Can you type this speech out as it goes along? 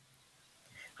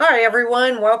Hi,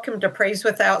 everyone. Welcome to Praise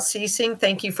Without Ceasing.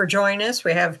 Thank you for joining us.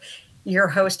 We have your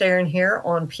host, Aaron, here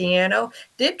on piano.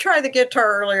 Did try the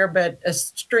guitar earlier, but a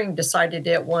string decided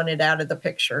it wanted out of the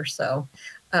picture. So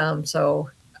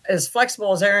as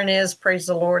flexible as Aaron is, praise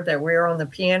the Lord that we're on the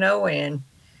piano, and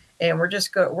we're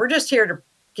just here to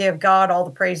give God all the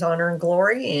praise, honor, and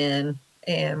glory,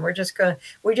 and we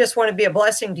just want to be a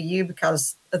blessing to you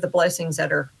because of the blessings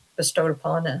that are bestowed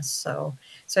upon us. So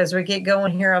as we get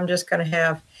going here, I'm just going to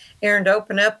have Aaron to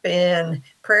open up in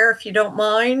prayer, if you don't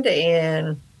mind,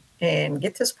 and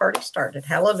get this party started.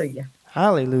 Hallelujah.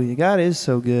 Hallelujah. God is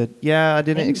so good. Yeah, I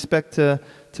didn't Amen. expect to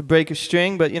break a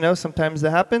string, but sometimes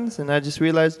that happens, and I just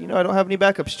realized, I don't have any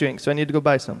backup strings, so I need to go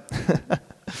buy some.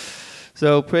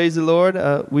 So praise the Lord.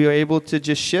 We are able to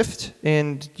just shift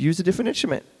and use a different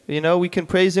instrument. We can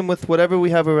praise Him with whatever we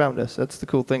have around us. That's the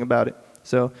cool thing about it.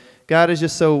 So God is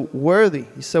just so worthy.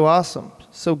 He's so awesome,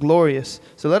 so glorious.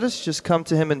 So let us just come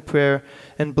to Him in prayer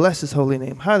and bless His holy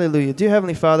name. Hallelujah. Dear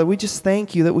Heavenly Father, we just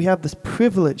thank You that we have this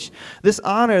privilege, this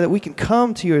honor that we can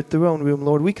come to Your throne room,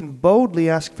 Lord. We can boldly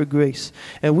ask for grace,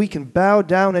 and we can bow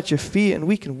down at Your feet, and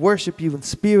we can worship You in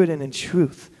spirit and in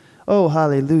truth. Oh,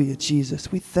 hallelujah,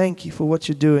 Jesus. We thank You for what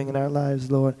You're doing in our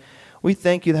lives, Lord. We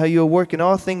thank You how You are working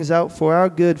all things out for our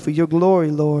good, for Your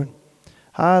glory, Lord.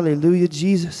 Hallelujah,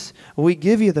 Jesus. We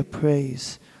give You the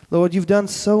praise. Lord, You've done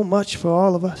so much for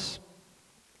all of us.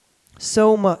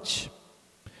 So much.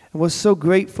 And we're so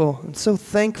grateful and so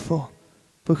thankful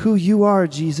for who You are,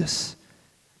 Jesus.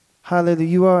 Hallelujah.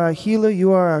 You are our healer.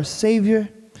 You are our Savior.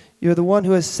 You're the one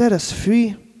who has set us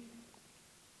free.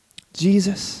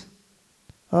 Jesus.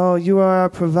 Oh, You are our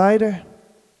provider.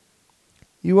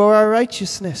 You are our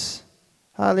righteousness.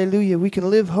 Hallelujah. We can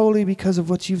live holy because of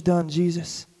what You've done,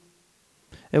 Jesus.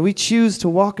 And we choose to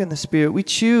walk in the Spirit. We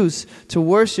choose to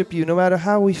worship You no matter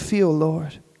how we feel,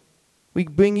 Lord. We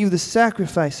bring You the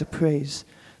sacrifice of praise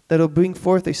that'll bring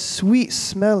forth a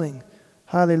sweet-smelling,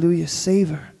 hallelujah,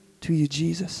 savor to You,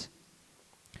 Jesus.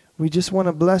 We just want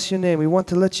to bless Your name. We want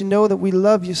to let You know that we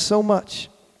love You so much.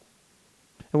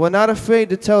 And we're not afraid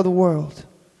to tell the world.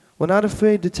 We're not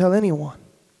afraid to tell anyone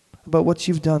about what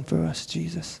You've done for us,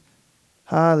 Jesus.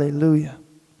 Hallelujah.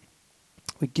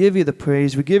 We give You the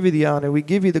praise. We give You the honor. We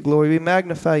give You the glory. We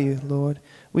magnify You, Lord.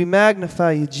 We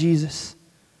magnify You, Jesus.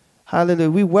 Hallelujah.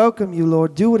 We welcome You,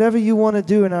 Lord. Do whatever You want to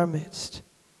do in our midst.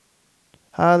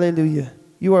 Hallelujah.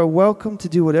 You are welcome to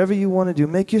do whatever You want to do.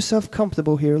 Make Yourself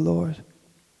comfortable here, Lord.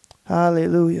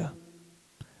 Hallelujah.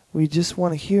 We just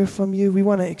want to hear from You. We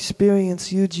want to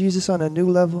experience You, Jesus, on a new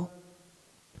level.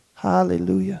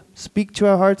 Hallelujah. Speak to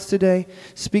our hearts today.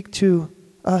 Speak to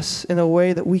us in a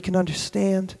way that we can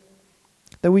understand,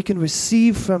 that we can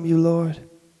receive from You, Lord.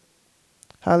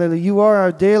 Hallelujah. You are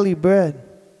our daily bread.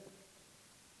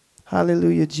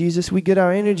 Hallelujah, Jesus. We get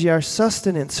our energy, our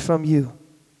sustenance from You.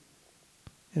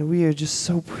 And we are just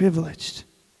so privileged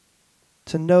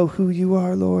to know who You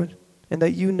are, Lord, and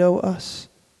that You know us.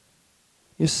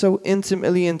 You're so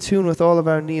intimately in tune with all of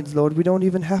our needs, Lord. We don't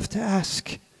even have to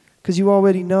ask, because You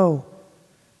already know.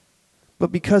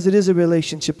 But because it is a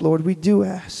relationship, Lord, we do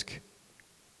ask.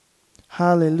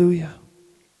 Hallelujah.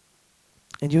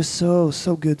 And You're so,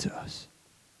 so good to us.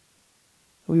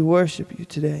 We worship You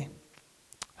today.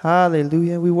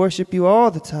 Hallelujah. We worship You all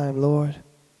the time, Lord.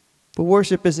 But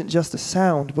worship isn't just a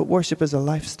sound, but worship is a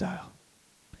lifestyle.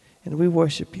 And we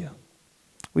worship You.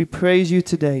 We praise You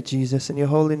today, Jesus. In Your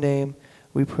holy name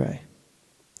we pray.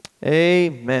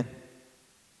 Amen.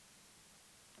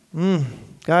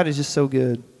 God is just so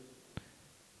good.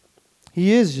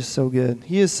 He is just so good.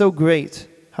 He is so great.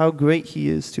 How great He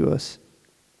is to us.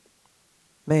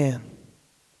 Man,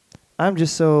 I'm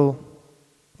just so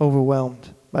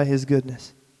overwhelmed by His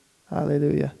goodness.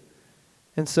 Hallelujah.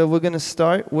 And so we're going to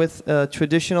start with a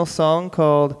traditional song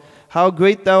called How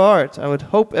Great Thou Art. I would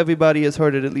hope everybody has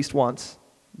heard it at least once,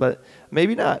 but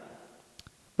maybe not.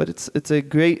 But it's a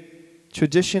great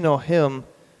traditional hymn,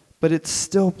 but it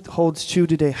still holds true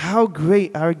today. How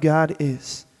great our God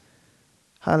is.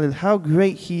 Hallelujah. How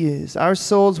great He is. Our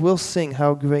souls will sing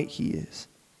how great He is.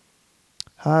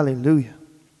 Hallelujah.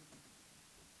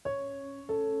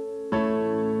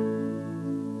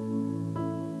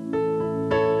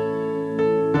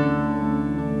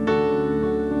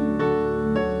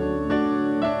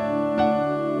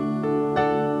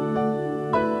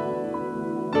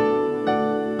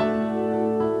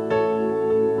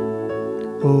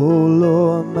 Oh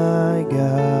Lord my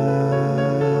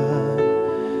God,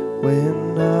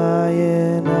 when I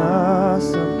in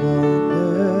awesome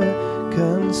wonder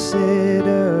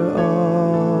consider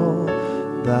all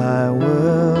Thy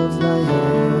worlds Thy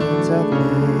hands have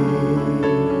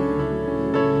made,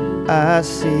 I I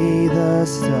see the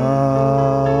stars,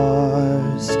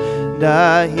 and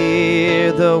I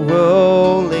hear the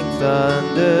rolling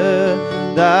thunder,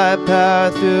 thy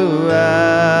power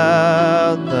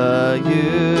throughout the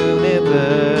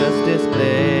universe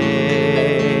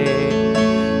displayed.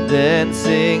 Then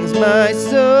sings my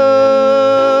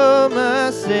soul, my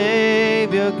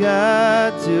Savior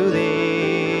God, to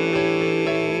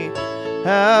thee.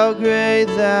 How great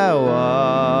thou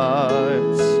art,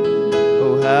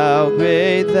 oh how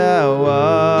great thou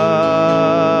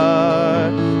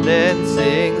art. Then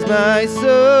sings my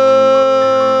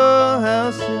soul,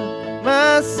 how soon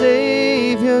my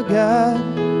Savior God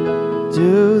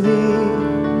to thee.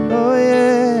 Oh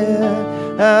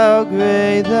yeah, how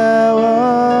great thou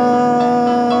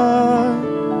art,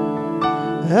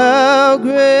 how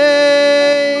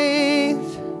great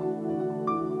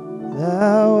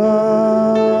thou art.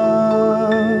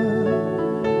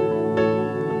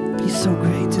 He's so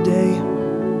great today,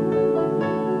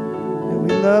 and we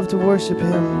love to worship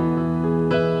him.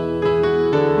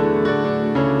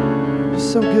 You're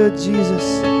so good,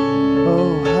 Jesus.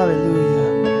 Oh, hallelujah.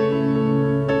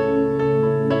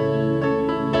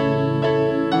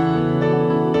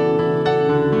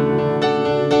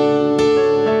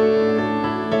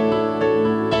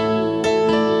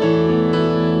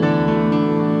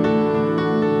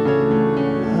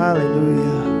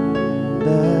 Hallelujah.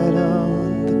 That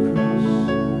on the cross.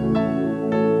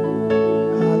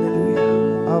 Hallelujah.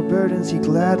 Our burdens he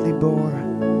gladly bore.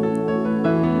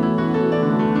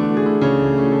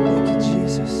 Thank you,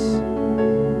 Jesus.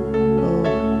 Oh,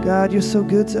 God, you're so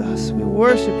good to us. We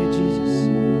worship you, Jesus.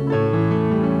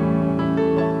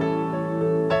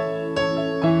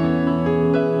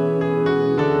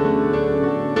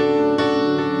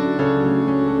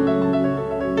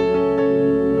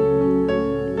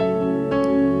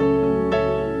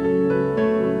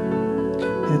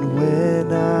 And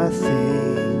when I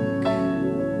think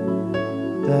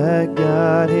that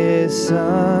God his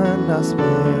Son not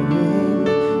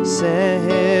sparing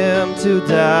sent him to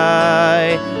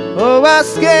die, oh I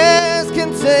scarce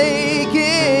can take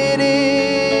it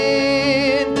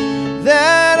in,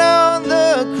 that on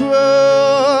the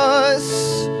cross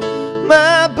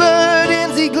my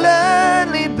burdens he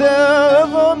gladly bore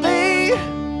for me.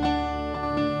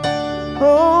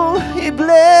 Oh, he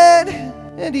bled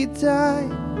and he died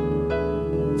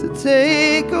to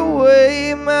take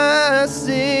away my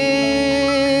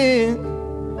sin.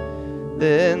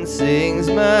 Then sings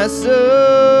my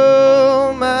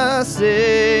soul, my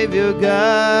Savior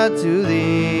God, to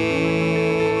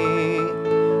thee.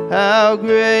 How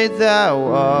great thou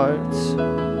art,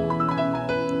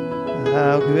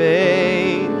 how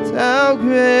great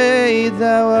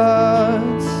thou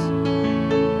art.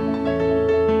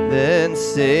 Then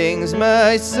sings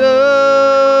my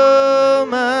soul,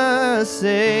 my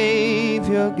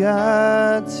Savior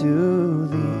God, to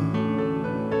thee.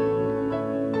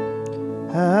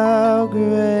 How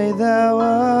great thou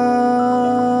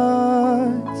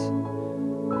art,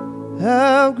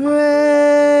 how great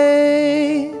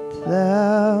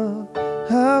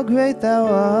thou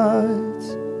art.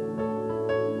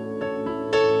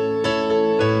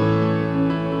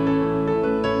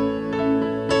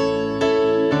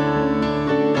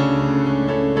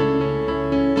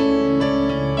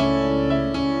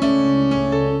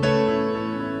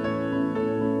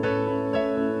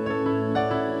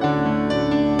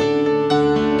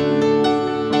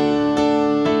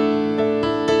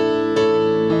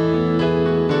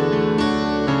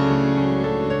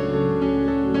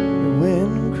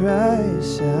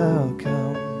 Christ shall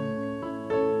come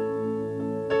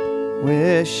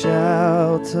with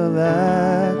shouts of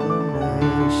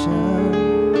acclamation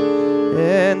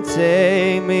and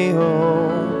take me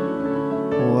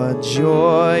home, what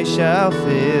joy shall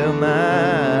fill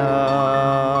my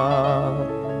heart.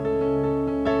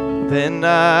 Then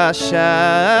I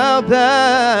shall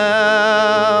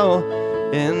bow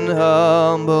in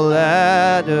humble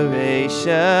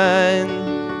adoration,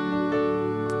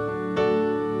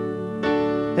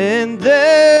 and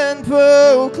then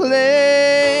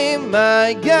proclaim,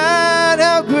 my God,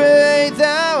 how great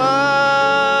thou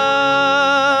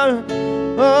art.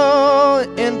 Oh,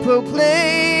 and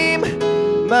proclaim,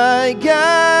 my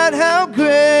God, how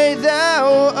great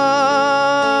thou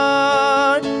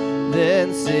art.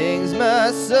 Then sings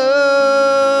my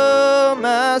soul,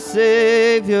 my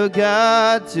Savior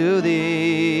God, to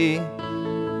thee.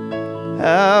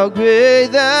 How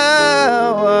great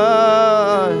thou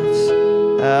art,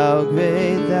 how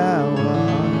great thou art.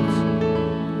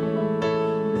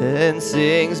 Then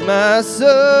sings my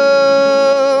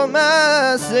soul,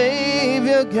 my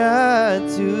Savior God,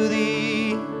 to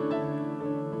thee.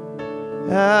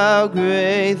 how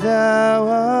great thou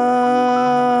art,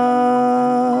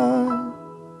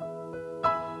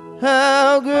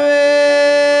 how great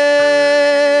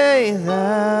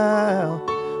thou,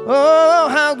 oh,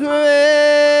 how great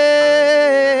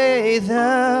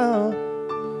thou,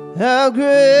 how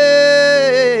great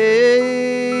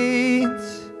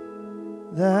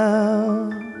thou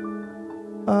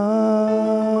art.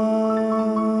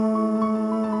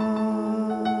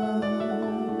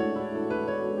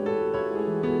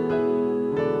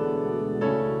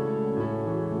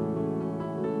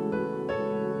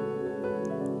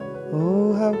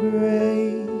 Oh, how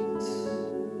great,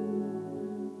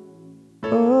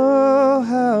 oh,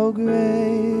 how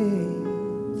great,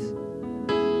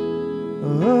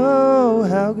 oh,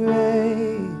 how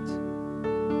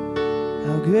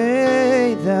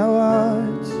great thou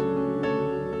art.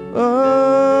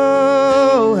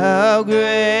 Oh, how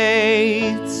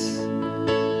great,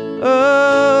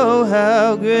 oh,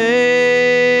 how great,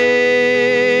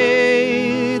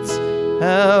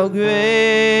 how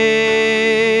great,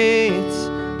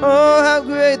 oh, how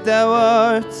great thou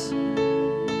art.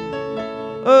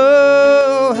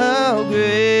 Oh, how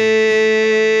great,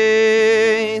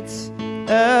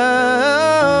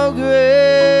 how great,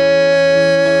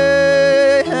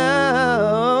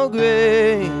 how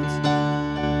great,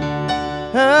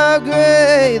 how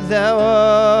great thou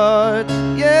art.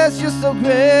 Yes, you're so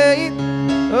great.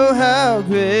 Oh, how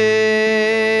great,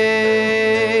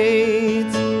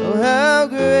 oh, how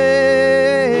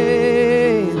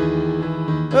great,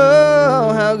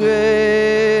 oh, how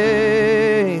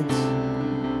great,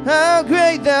 how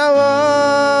great thou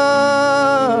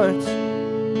art.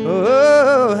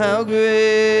 Oh, how great,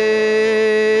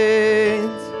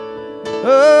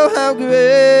 oh, how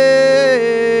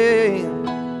great,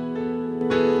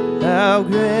 how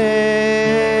great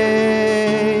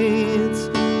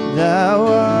thou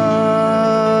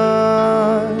art,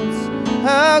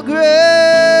 how great,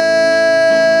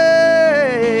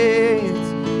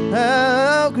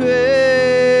 how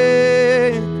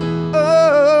great,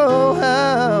 oh,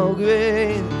 how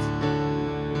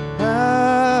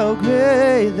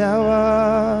great thou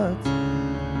art.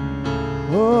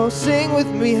 Oh, sing with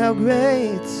me, how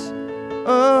great,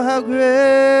 oh, how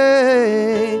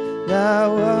great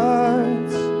thou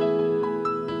art,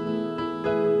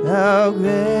 how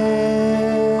great,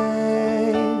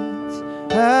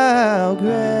 how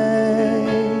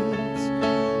great.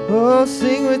 Oh,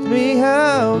 sing with me,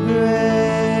 how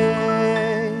great,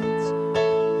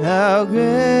 how great,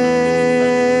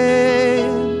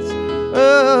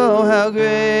 oh, how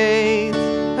great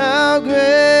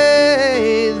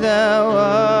thou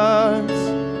art,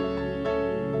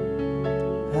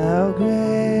 how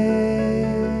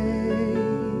great,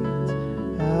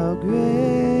 how great,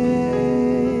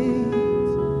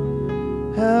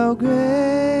 how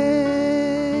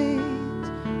great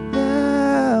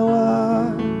thou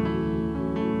art,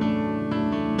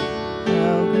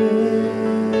 how great,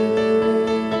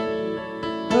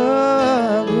 oh,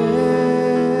 how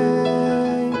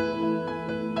great,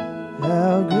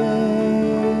 how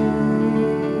great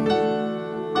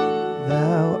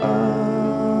thou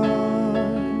art,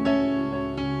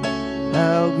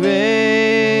 how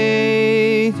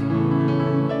great,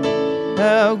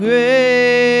 how great,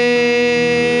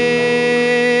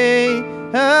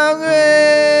 how great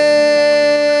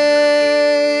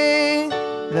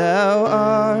thou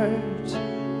art,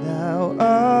 thou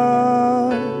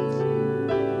art,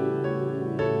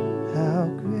 how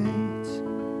great.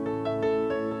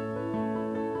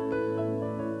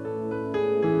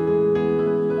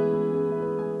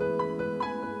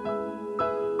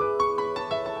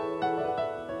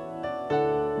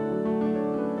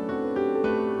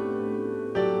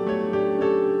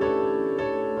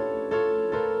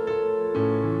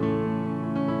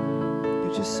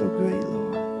 You're just so great,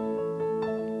 Lord.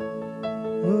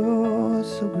 Oh,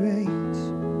 so great.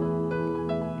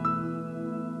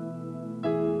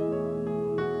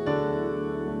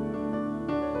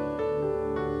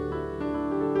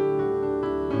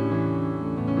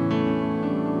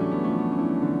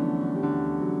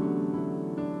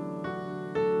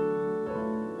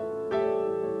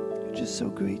 You're just so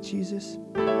great, Jesus.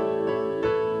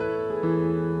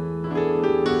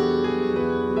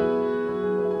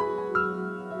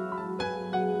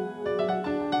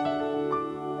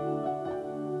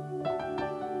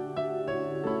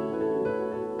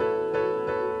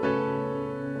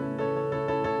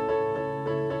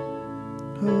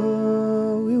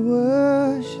 Oh, we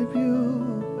worship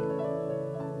you.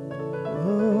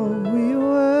 Oh, we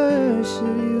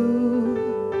worship you.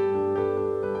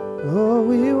 Oh,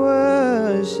 we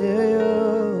worship you.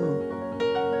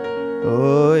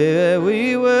 Oh, yeah, we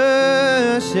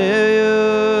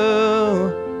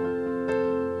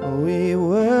We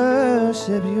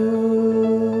worship you.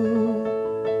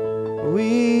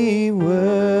 We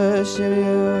worship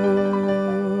you.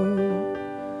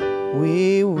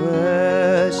 We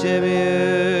worship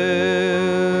you.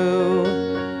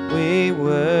 We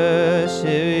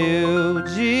worship you,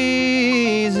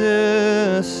 Jesus.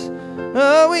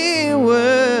 Oh, we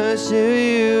worship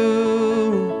you.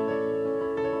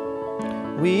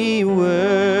 We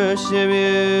worship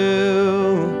you.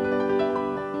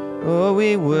 Oh,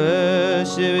 we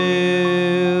worship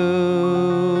you.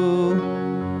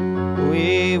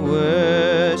 We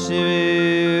worship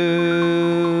you.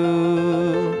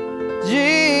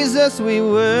 Jesus, we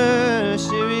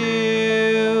worship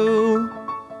you.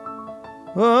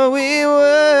 Oh, we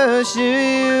worship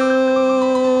you.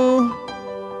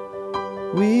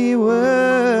 We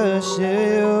worship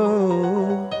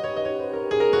you.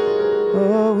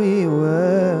 Oh, we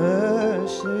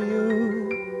worship you.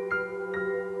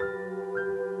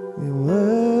 We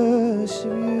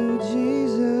worship you,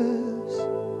 Jesus.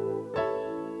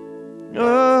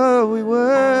 Oh, we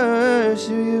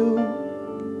worship you.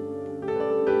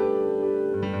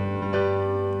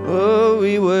 Oh,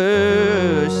 we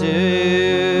worship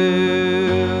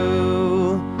you.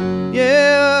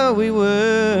 Yeah, we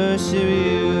worship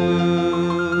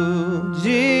you,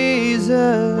 Jesus.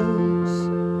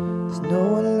 There's no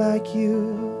one like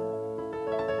you.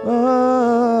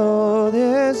 Oh,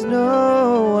 there's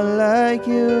no one like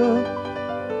you.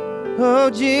 Oh,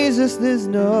 Jesus, there's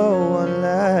no one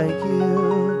like you.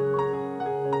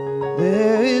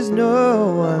 There is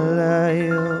no one like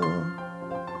you.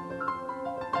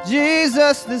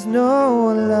 Jesus, there's no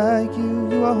one like you.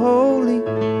 You are holy.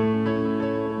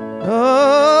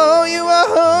 Oh, you are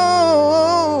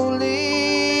holy.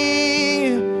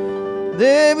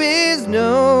 There is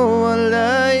no one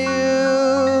like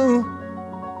you.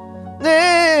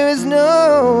 There is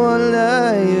no one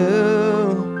like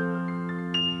you.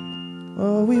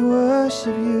 Oh, we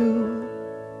worship you.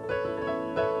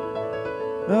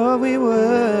 Oh, we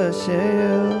worship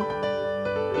you.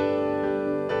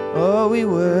 Oh, we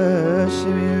worship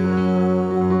you.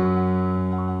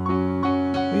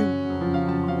 We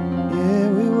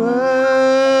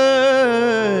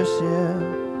worship.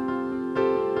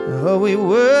 Oh, we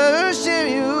worship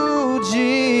you,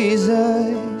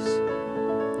 Jesus.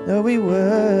 Oh, we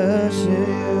worship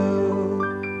you.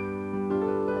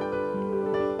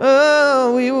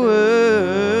 Oh, we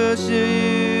worship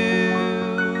you.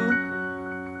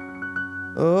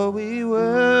 Oh, we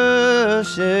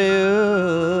worship you.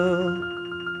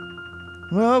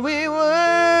 Oh, we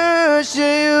worship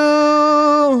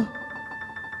you.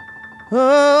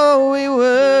 Oh, we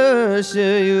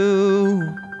worship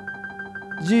you.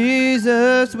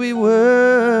 Jesus, we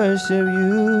worship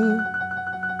you.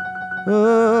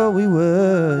 Oh, we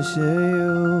worship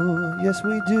you. Yes,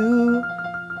 we do.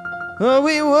 Oh,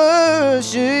 we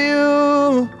worship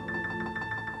you.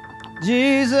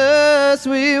 Jesus,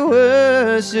 we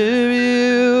worship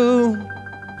you.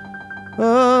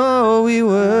 Oh, we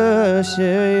worship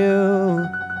you.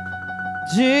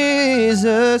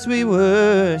 Jesus, we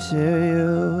worship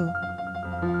you.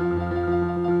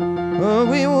 Oh,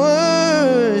 we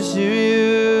worship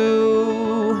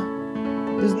you.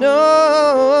 There's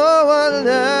no one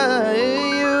like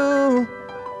you.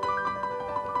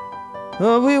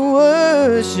 Oh, we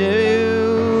worship you.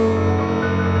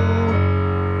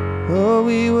 Oh,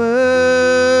 we worship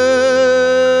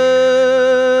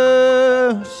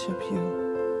you.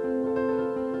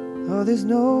 Oh, there's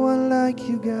no one like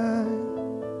you, God.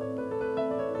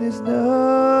 There's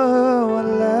no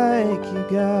one like you,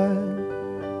 God.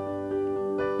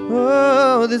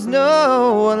 Oh, there's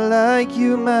no one like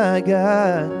you, my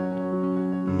God.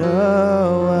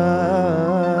 No one.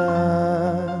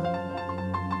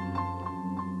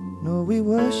 No, we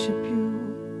worship you.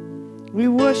 We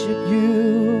worship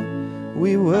you.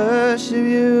 We worship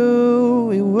you.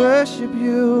 We worship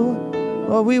you.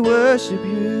 Oh, we worship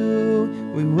you.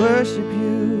 We worship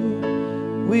you.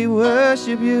 We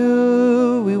worship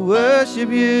you. We worship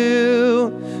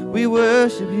you. We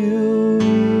worship you.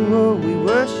 Oh, we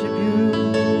worship you.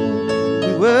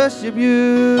 We worship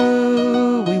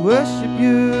you. We worship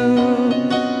you.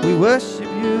 We worship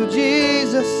you,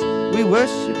 Jesus. We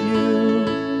worship you.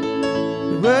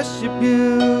 We worship you.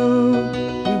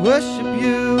 We worship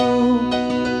you.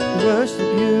 We worship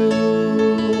you.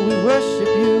 We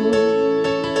worship you.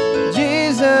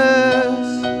 Jesus.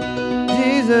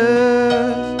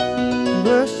 Jesus. We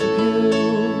worship you.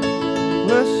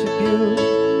 Worship you.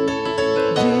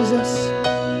 Jesus.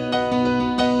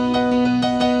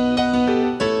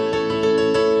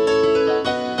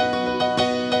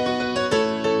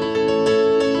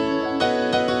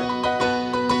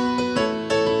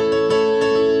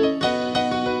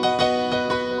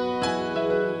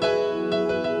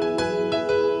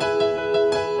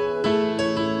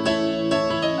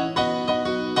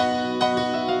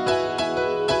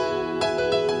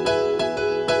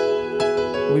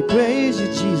 praise you,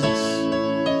 Jesus.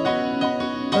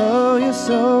 Oh, you're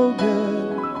so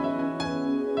good.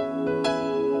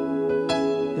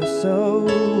 You're so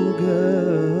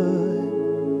good,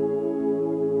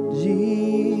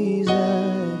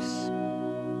 Jesus.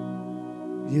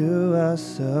 You are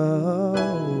so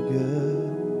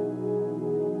good,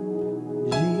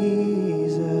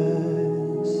 Jesus.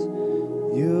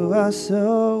 You are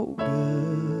so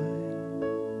good,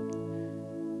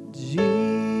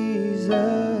 Jesus.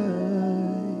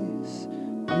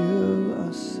 You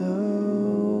are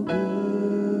so good.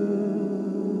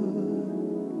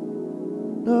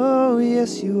 Oh,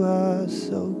 yes, you are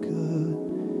so good.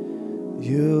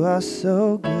 You are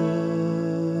so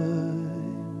good,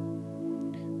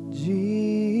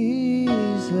 Jesus.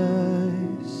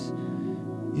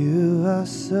 You are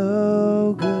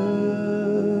so good.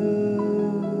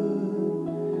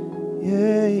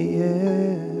 Yeah,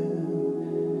 yeah.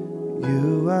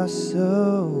 You are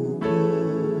so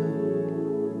good,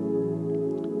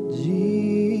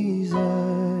 Jesus.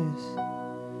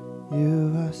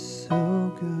 You are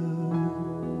so good.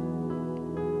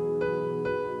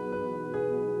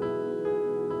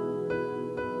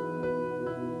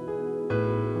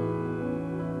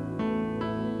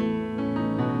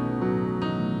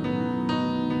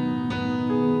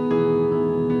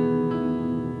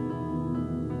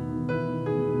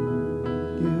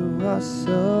 You are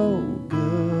so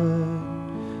good.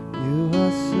 You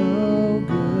are so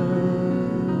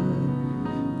good,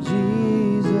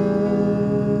 Jesus.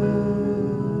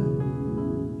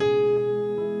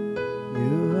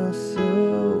 You are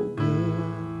so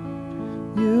good.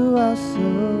 You are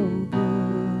so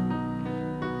good,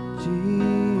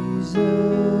 Jesus.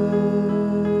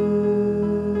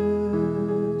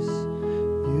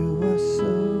 You are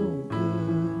so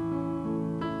good.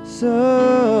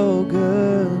 So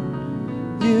good.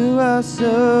 You are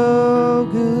so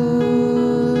good.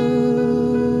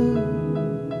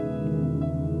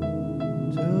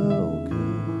 So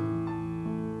good.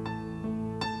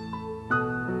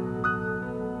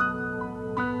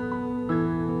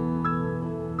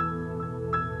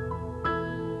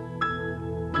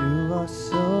 You are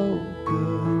so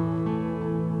good.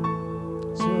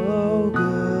 So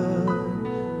good.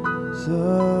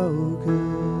 So good.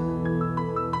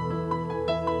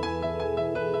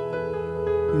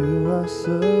 You are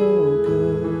so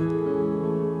good.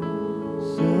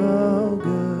 So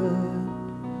good.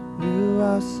 You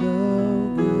are so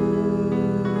good.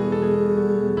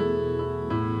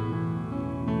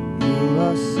 You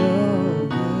are so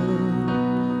good,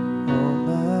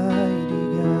 Almighty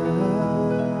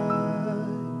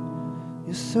God.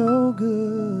 You're so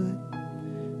good.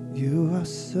 You are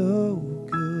so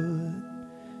good.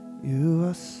 You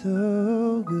are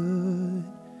so good,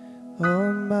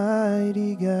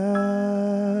 Almighty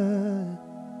God.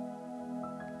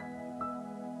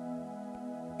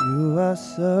 You are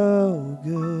so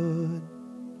good.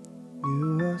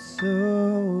 You are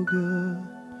so good,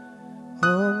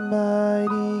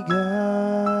 Almighty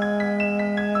God.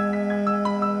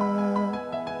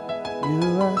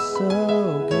 You are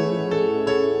so good.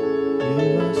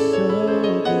 You are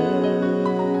so good,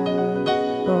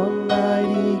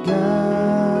 Almighty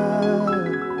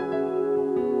God.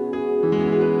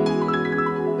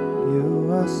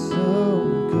 You are so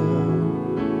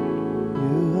good.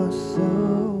 You are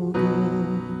so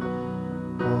good,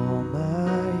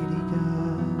 Almighty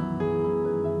God.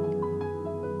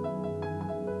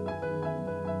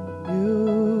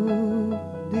 You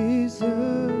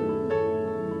deserve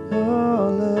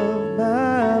all of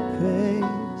my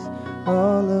praise,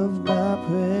 all of my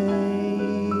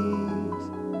praise.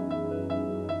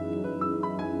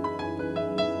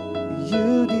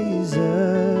 You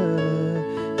deserve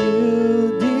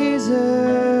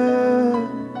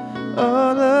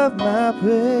all of my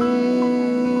praise.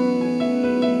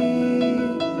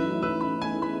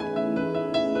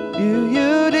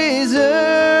 You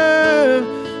deserve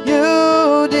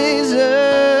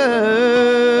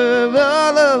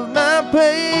all of my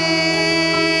praise.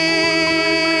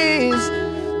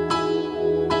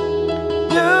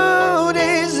 You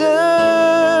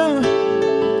deserve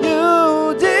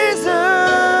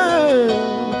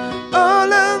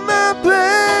all of my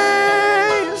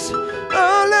praise,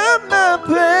 all of my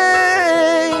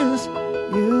praise.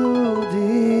 You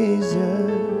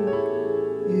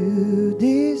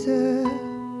deserve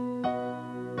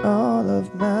all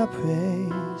of my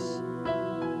praise.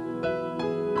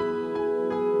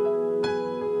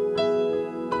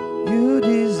 You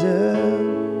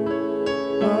deserve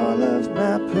all of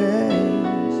my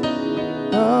praise,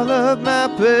 all of my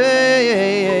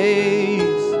praise.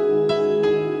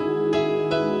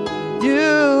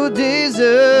 You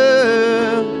deserve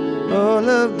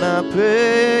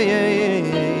praise,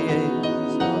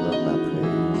 all of my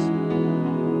praise.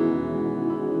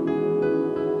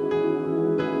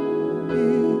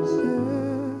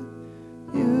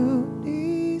 You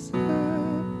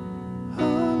deserve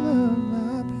all of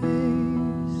my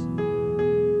praise.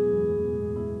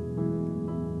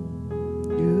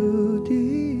 You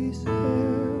deserve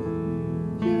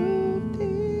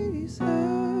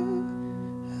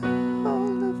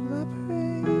all of my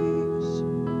praise.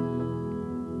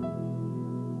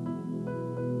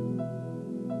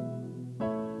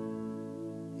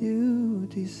 You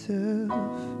deserve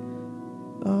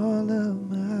all of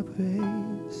my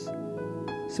praise.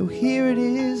 So here it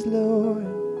is, Lord.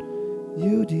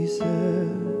 You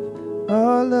deserve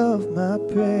all of my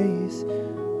praise.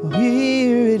 Oh,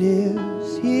 here it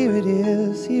is, here it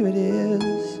is, here it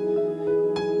is.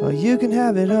 Oh, you can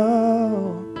have it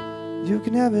all, you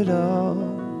can have it all.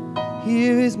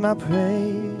 Here is my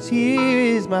praise, here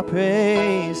is my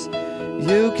praise.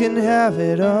 You can have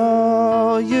it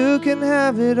all, you can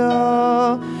have it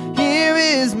all. Here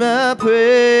is my praise.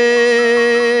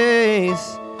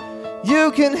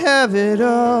 You can have it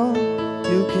all,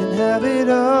 you can have it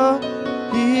all.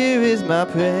 Here is my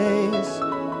praise.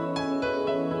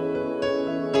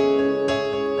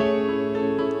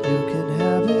 You can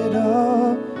have it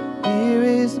all. Here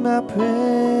is my praise.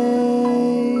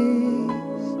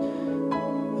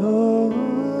 Oh,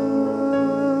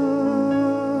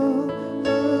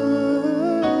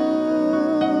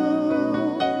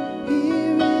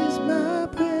 here is my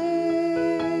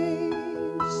praise.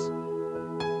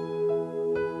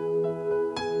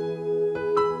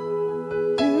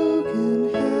 You can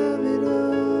have it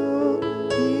all.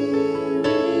 Here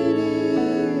it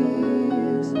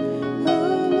is.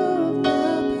 All of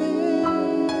my praise.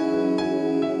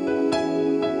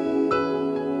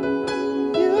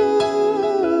 You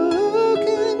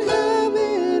can have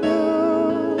it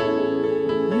all.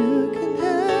 You can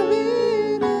have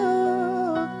it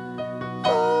all.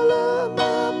 All of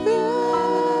my praise.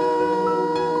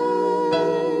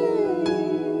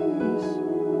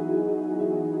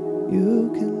 You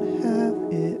can have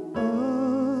it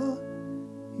all.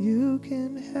 You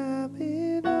can have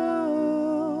it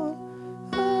all.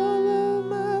 All of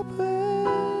my praise.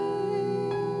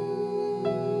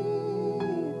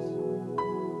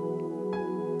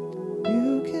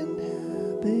 You can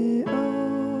have it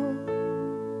all.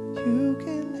 You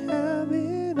can have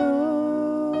it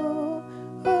all.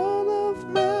 All of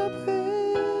my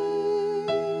praise.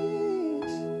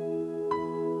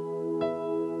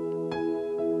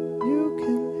 You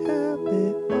can have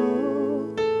it all.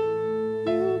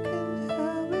 You can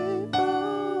have it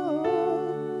all.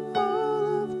 All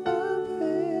of my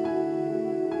praise.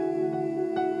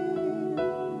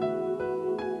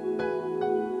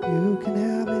 You can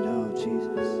have it all,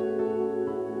 Jesus.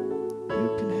 You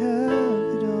can have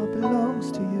it all, belongs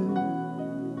to you.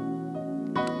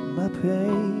 My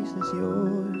praise is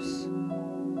yours.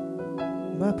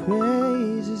 My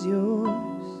praise is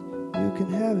yours. You can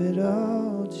have it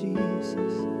all,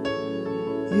 Jesus.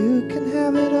 You can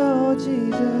have it all,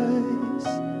 Jesus.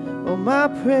 Oh, my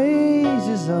praise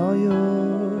is all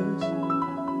yours.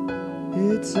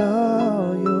 It's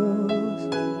all yours.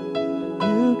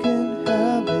 You can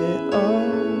have it all.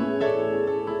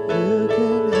 You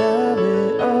can have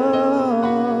it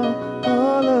all.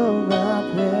 All of my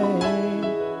praise.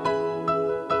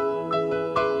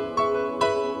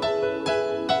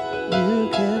 You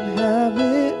can have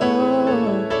it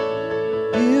all.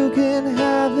 You can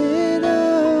have it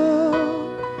all.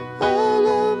 All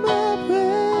of my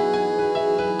praise.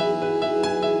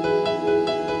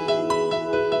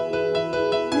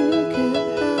 You can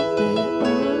have it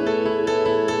all.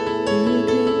 You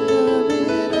can have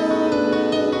it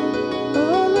all.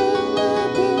 All of my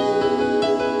praise.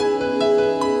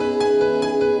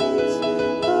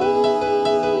 Oh,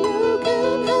 you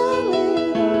can have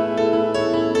it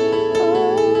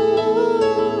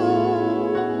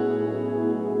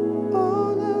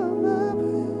all of my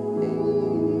praise.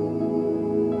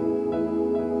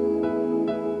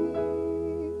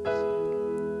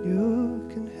 You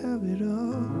can have it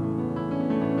all.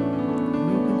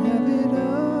 You can have it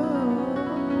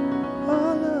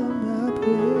all of my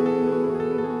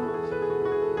praise.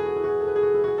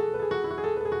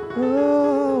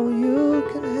 Oh, you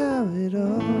can have it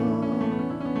all.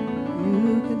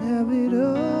 You can have it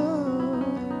all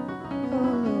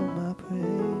of my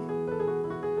praise.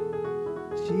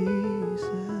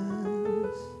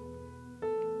 Jesus,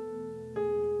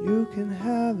 you can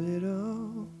have it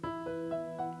all.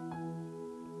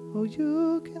 Oh,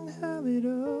 you can have it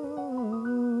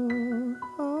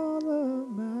all of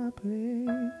my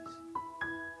praise.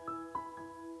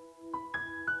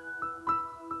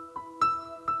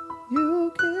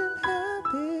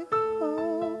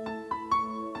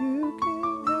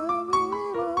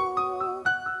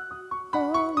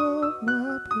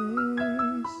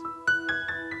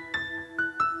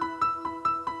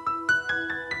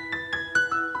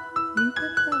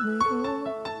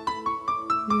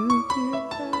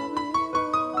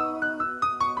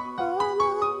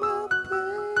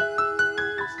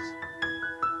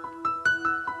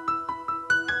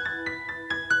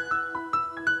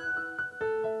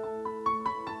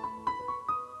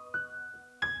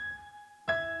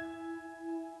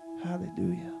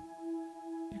 Hallelujah.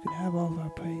 You can have all of our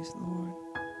praise, Lord.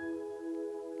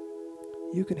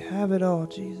 You can have it all,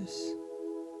 Jesus.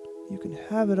 You can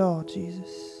have it all,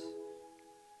 Jesus.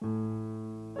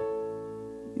 You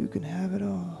can have it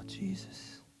all,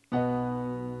 Jesus.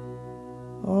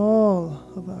 All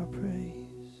of our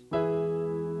praise.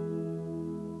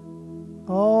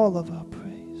 All of our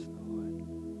praise, Lord.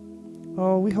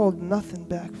 Oh, we hold nothing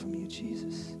back from you,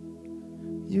 Jesus.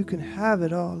 You can have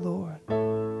it all, Lord.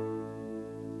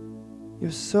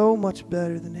 You're so much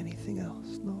better than anything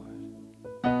else, Lord.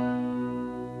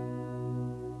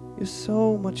 You're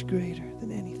so much greater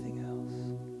than anything else.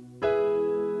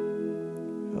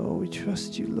 Oh, we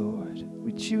trust you, Lord.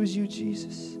 We choose you,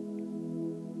 Jesus.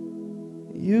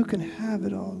 You can have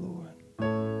it all, Lord.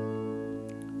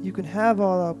 You can have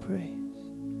all our praise.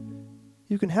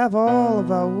 You can have all of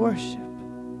our worship.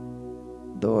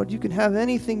 Lord, you can have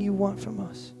anything you want from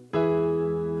us.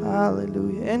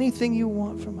 Hallelujah. Anything you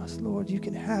want from us, Lord, you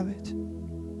can have it.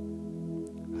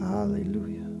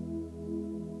 Hallelujah.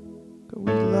 God,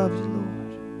 we love you,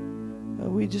 Lord.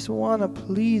 And we just want to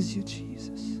please you,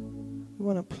 Jesus. We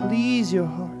want to please your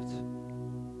heart.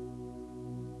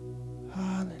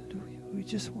 Hallelujah. We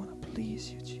just want to please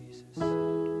you, Jesus.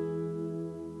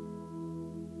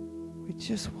 We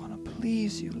just want to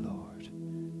please you, Lord.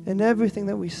 In everything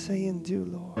that we say and do,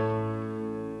 Lord.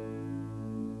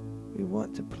 We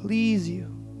want to please you.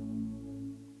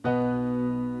 Hallelujah.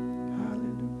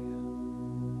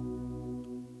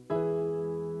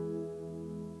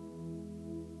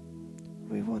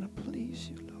 We want to please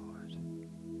you, Lord.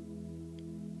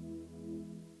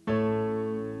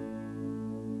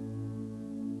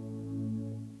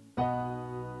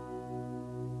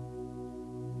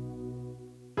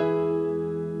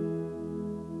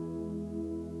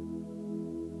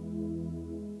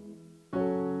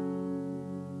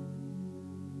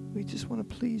 We just want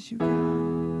to please you, God.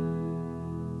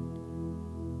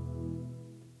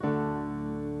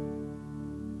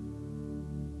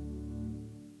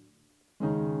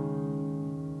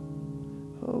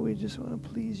 Oh, we just want to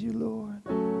please you, Lord.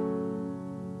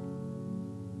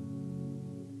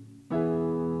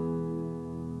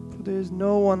 For there is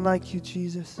no one like you,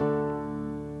 Jesus.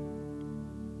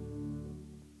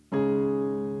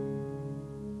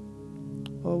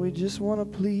 Oh, we just want to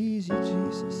please you,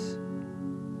 Jesus.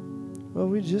 Oh,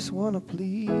 we just want to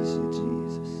please you,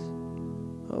 Jesus.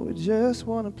 Oh, we just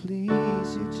want to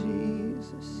please you,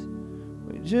 Jesus.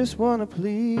 We just want to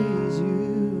please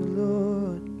you,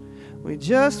 Lord. We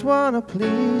just want to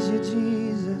please you,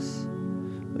 Jesus.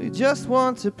 We just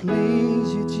want to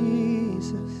please you,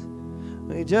 Jesus.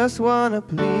 We just want to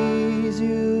please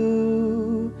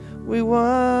you. We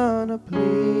want to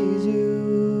please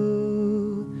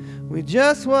you. We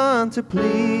just want to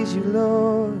please you,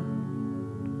 Lord.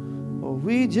 Oh,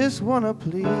 we just want to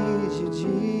please you,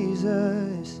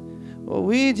 Jesus. Oh,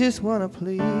 we just want to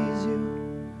please you.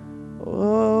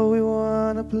 Oh, we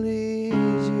want to please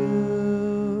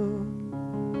you.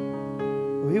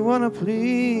 We want to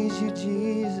please you,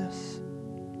 Jesus.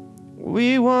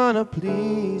 We want to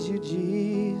please you,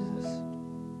 Jesus.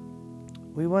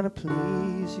 We want to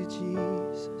please you,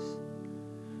 Jesus.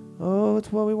 Oh,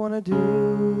 it's what we want to do.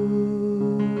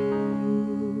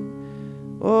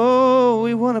 Oh,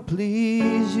 we want to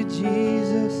please you,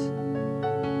 Jesus.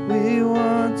 We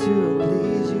want to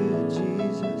please you,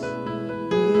 Jesus.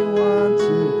 We want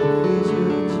to please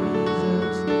you,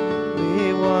 Jesus.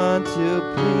 We want to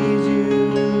please you.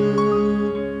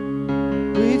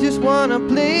 We just want to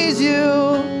please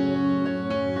you.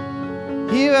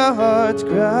 Hear our hearts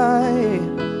cry.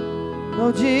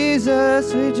 Oh,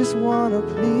 Jesus, we just want to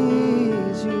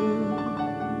please you.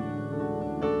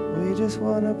 We just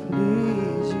want to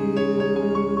please you.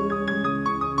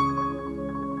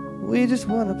 We just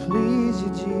want to please you,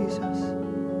 Jesus.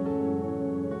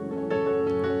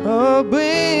 Oh,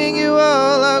 bring you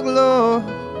all our glory.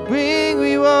 Bring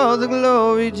you all the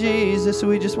glory, Jesus.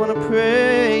 We just want to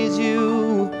praise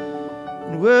you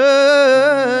and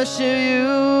worship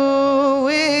you.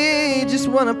 We just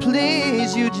want to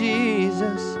please you,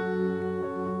 Jesus.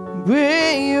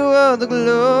 Bring you all the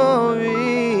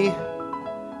glory.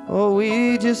 Oh,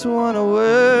 we just want to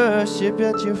worship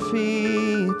at your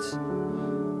feet.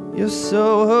 You're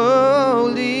so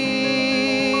holy.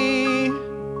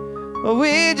 Oh,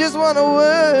 we just want to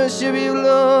worship you,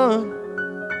 Lord.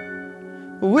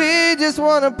 We just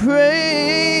want to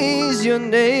praise your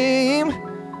name.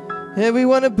 And we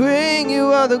want to bring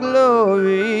you all the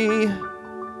glory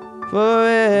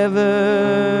forever.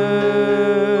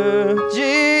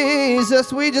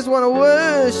 Jesus, we just want to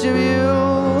worship you.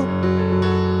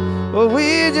 Oh,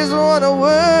 we just want to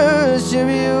worship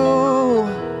you.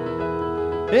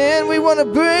 And we want to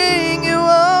bring you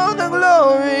all the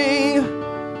glory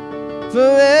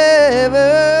forever.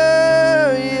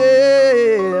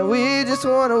 Yeah, we just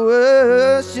want to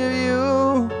worship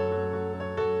you.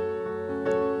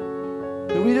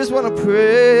 We just want to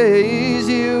praise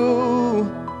you.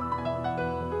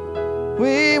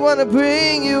 We want to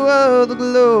bring you all the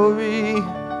glory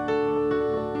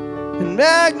and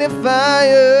magnify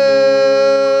you.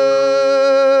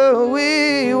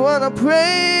 We want to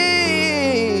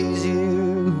praise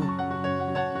you.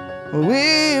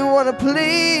 We want to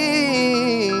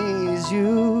please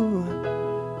you.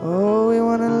 Oh, we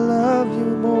want to love you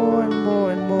more and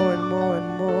more and more and more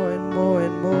and more and more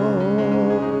and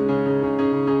more.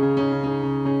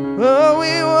 Oh,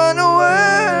 we want to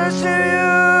worship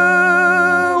you.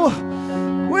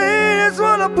 We just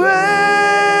want to praise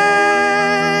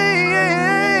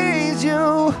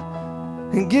you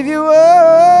and give you all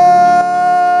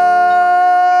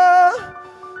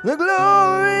the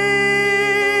glory.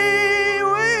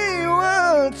 We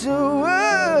want to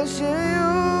worship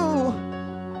you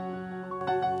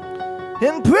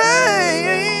and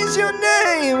praise your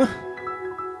name.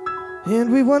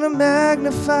 And we want to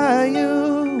magnify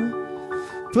you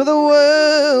for the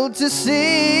world to see.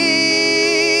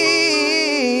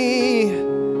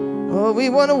 Oh, we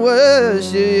want to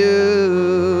worship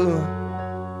you.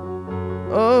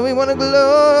 Oh, we want to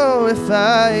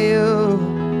glorify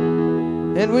you.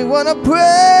 And we want to praise.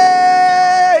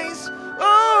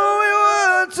 Oh, we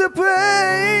want to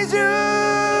praise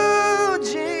you,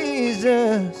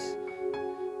 Jesus.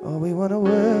 Oh, we want to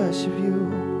worship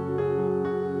you.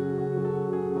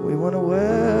 We want to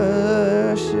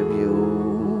worship you.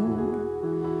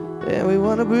 And we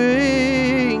want to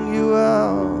bring you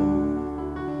all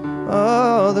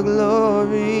the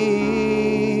glory.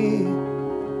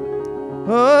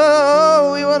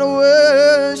 Oh, we want to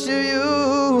worship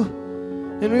you.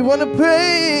 And we want to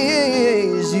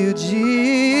praise you,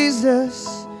 Jesus,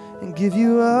 and give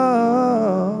you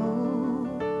all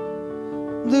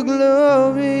the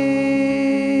glory.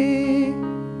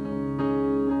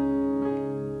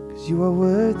 'Cause you are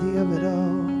worthy of it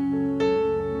all.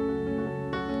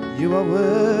 You are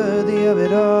worthy of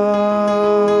it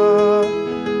all.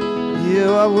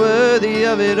 You are worthy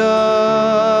of it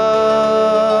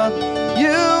all. You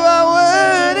are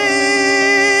worthy.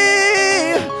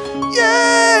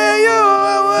 Yeah, you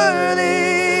are worthy.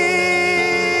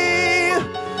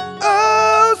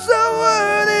 Oh, so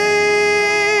worthy.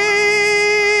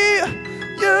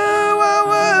 You are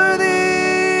worthy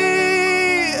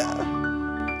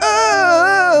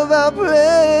of our praise.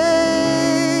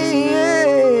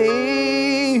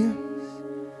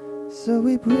 So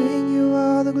we bring you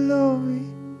all the glory.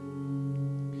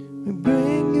 We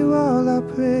bring you all our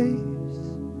praise.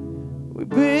 We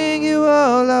bring you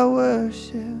all our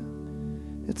worship.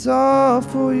 It's all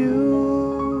for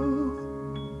you.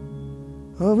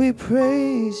 Oh, we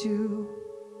praise you.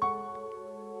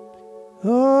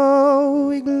 Oh,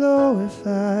 we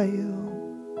glorify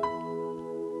you.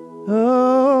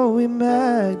 Oh, we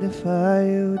magnify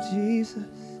you, Jesus.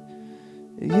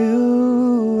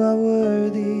 You are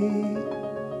worthy.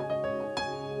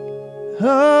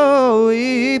 Oh,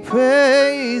 we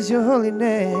praise your holy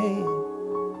name.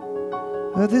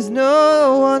 But there's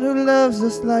no one who loves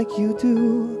us like you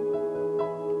do.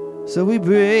 So we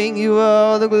bring you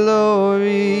all the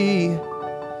glory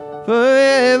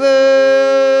forever.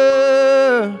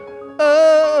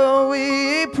 Oh,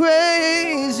 we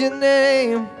praise your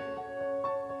name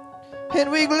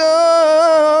and we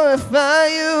glorify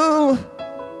you.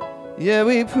 Yeah,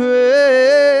 we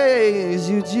praise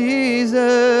you,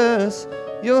 Jesus.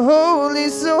 You're holy,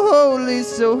 so holy,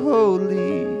 so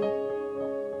holy.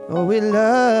 Oh, we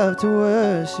love to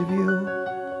worship you,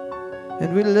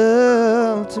 and we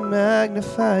love to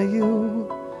magnify you.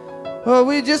 Oh,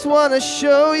 we just want to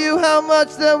show you how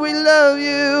much that we love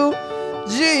you,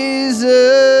 Jesus.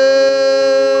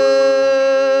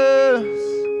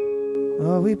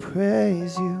 Oh, we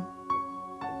praise you.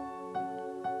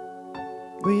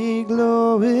 We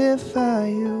glorify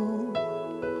you,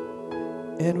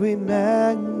 and we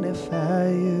magnify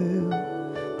you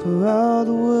for all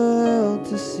the world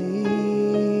to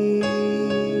see.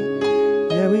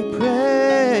 Yeah, we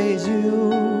praise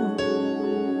you.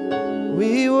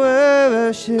 We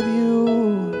worship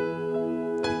you,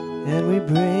 and we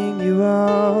bring you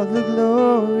all the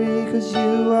glory, 'cause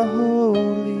you are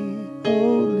holy,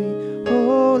 holy,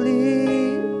 holy,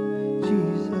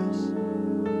 Jesus.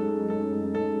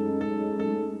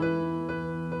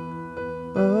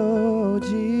 Oh,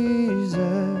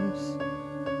 Jesus.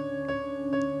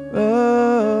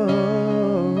 Oh,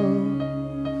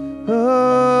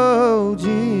 oh,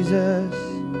 Jesus.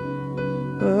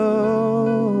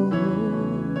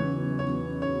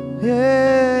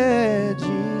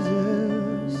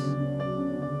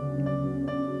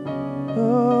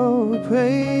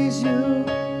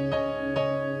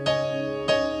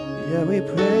 Yeah, we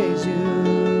praise you.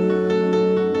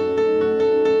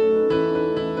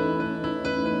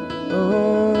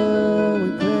 Oh, we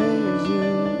praise you.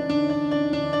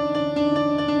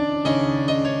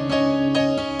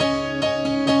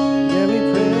 Yeah, we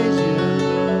praise you.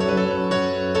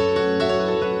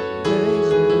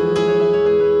 Praise you.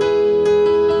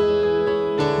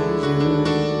 Praise you.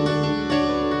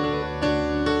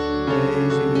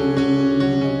 Praise you.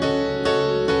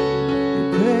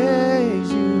 We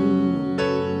praise you.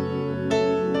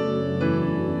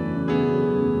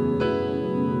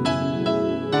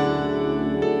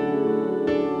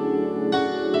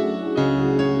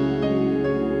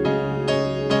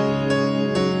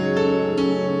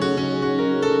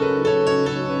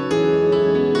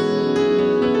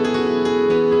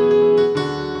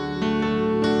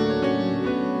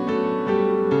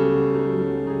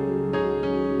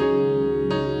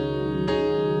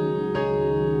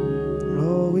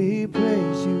 Oh, we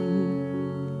praise you.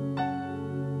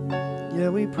 Yeah,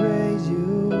 we praise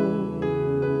you.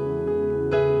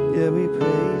 Yeah, we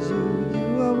praise you.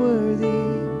 You are worthy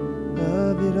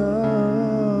of it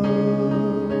all.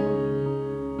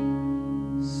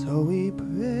 So we praise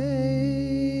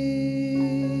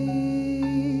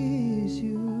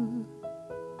you.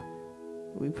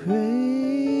 We praise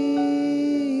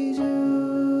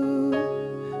you.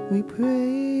 We praise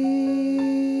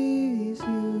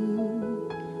you.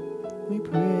 We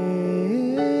praise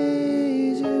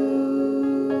you.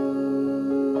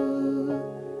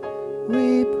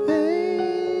 We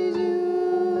praise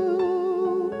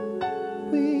you.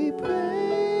 We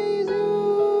praise you.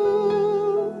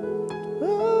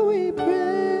 Oh, we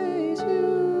praise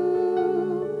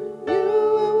you. You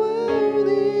are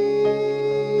worthy.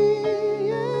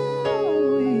 Yeah,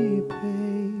 we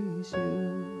praise you.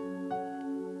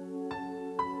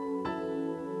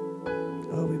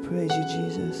 Oh, we praise you,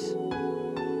 Jesus.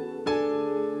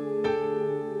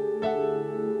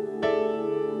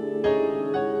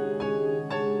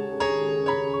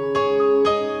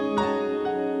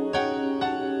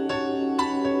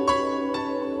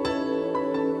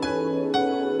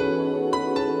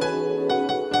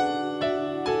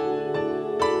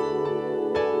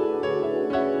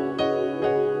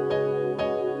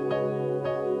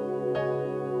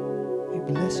 We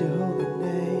bless your holy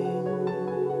name.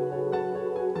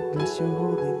 We bless your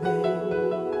holy name.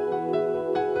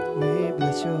 We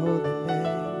bless your holy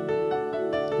name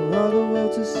for all the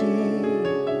world to see.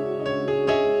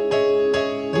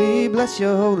 We bless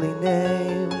your holy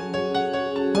name.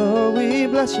 Oh, we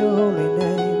bless your holy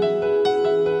name.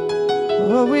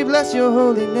 Oh, we bless your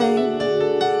holy name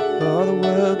for all the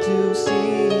world to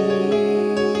see.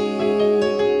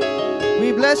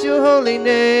 We bless your holy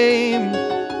name.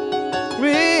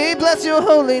 We bless your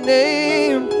holy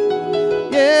name.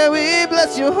 Yeah, we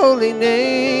bless your holy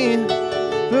name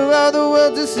for all the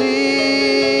world to see.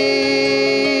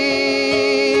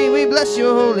 We bless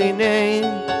your holy name.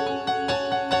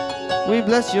 We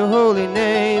bless your holy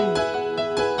name.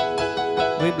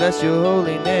 We bless your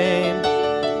holy name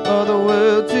for the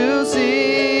world to see.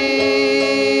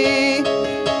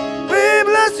 We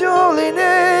bless your holy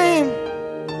name.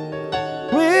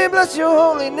 We bless your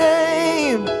holy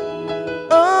name.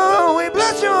 Oh, we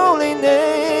bless your holy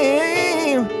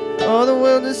name, all the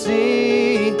world to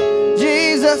see.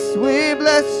 Jesus, we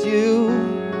bless you.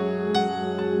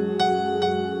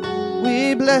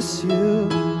 We bless you.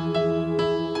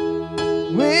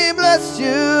 We bless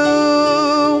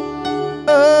you.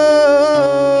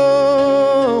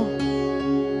 Oh,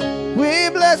 we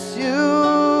bless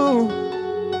you.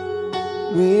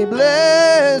 We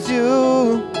bless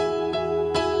you.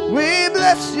 We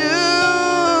bless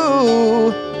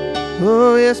you.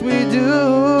 Oh, yes, we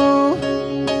do.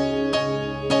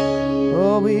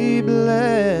 Oh, we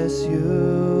bless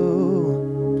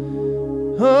you.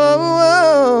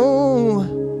 Oh,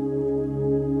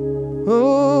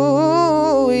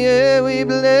 oh, yeah, we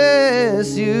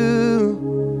bless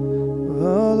you. For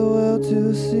all the world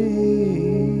to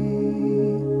see.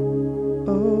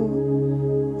 Oh,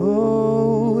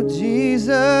 oh,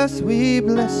 Jesus, we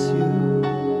bless you.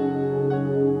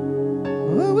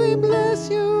 Oh, we bless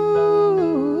you.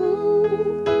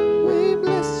 We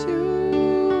bless you.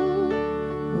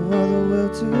 For all the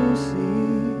world to see.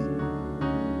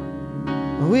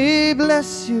 We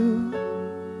bless you.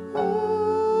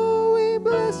 Oh, we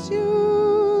bless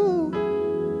you.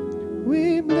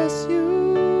 We bless you.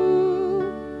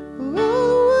 For all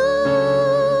the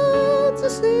world to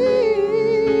see.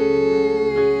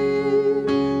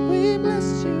 We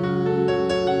bless you.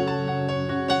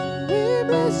 We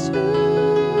bless you.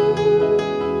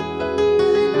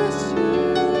 We bless you.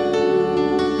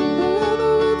 For all the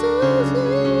world to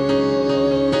see.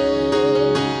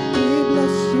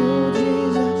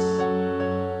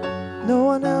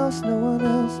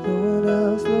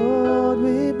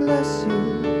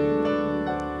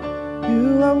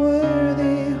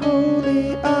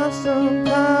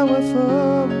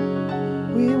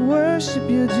 worship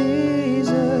you,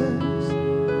 Jesus.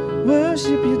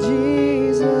 Worship you,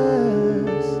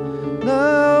 Jesus.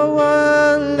 No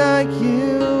one like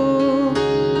you.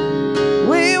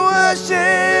 We worship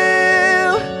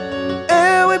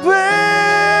and we praise,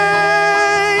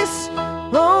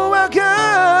 oh our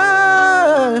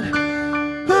God,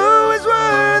 who is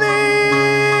worthy.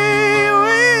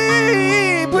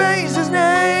 We praise his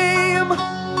name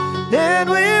and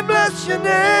we bless your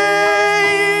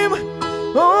name,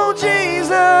 oh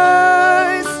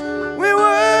Jesus. We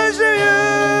worship you.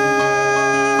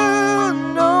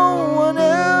 No one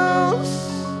else,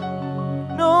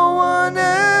 no one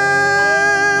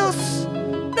else,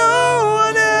 no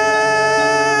one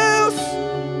else,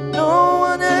 no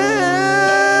one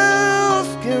else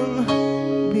can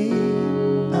be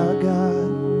our God.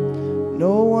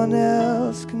 No one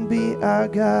else can be our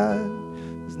God.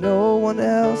 There's no one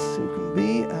else who can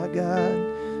be our God.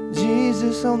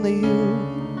 Jesus, only you.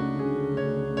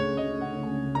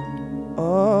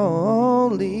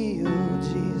 Only you,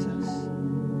 Jesus.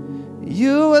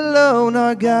 You alone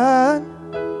are God.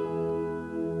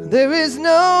 There is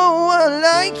no one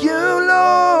like you,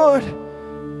 Lord.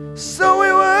 So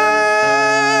we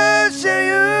worship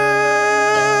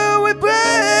you, we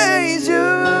praise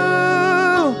you.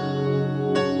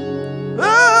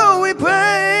 Oh, we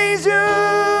praise you.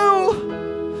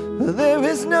 There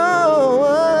is no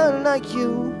one like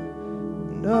you.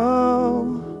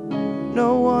 No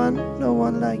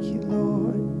one like you,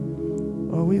 Lord.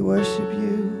 Oh, we worship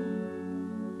you.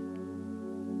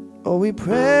 Oh, we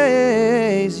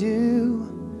praise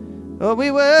you. Oh,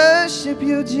 we worship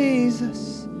you,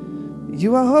 Jesus.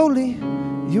 You are holy.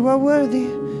 You are worthy.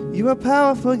 You are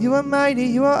powerful. You are mighty.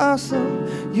 You are awesome.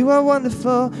 You are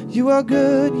wonderful. You are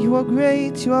good. You are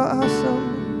great. You are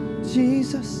awesome.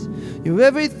 Jesus, you're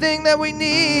everything that we need.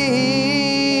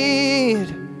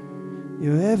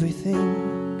 You're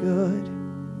everything good.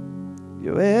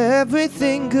 You're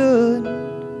everything good.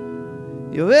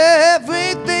 You're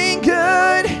everything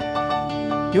good.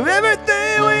 You're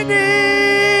everything we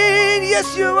need.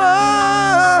 Yes, you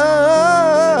are.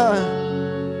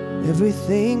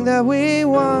 Everything that we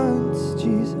want,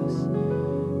 Jesus.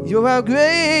 You're our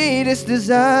greatest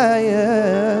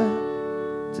desire,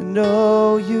 to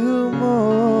know you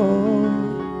more.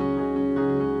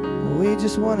 We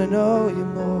just want to know you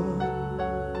more.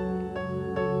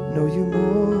 Know you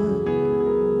more.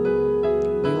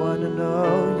 We want to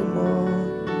know you more.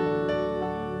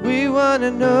 We want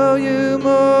to know you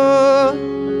more,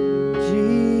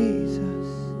 Jesus.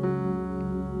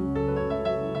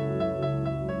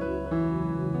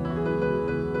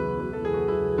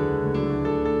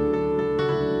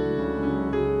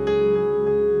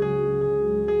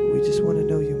 We just want to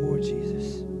know you more,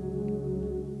 Jesus.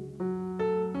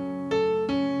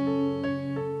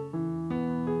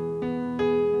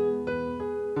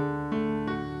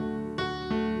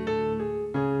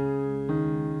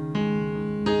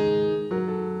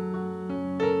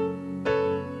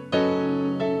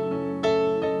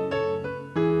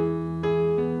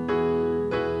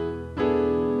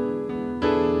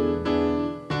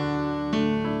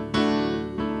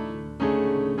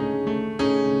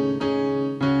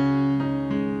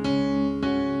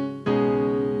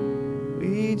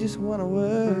 We just want to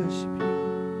worship you.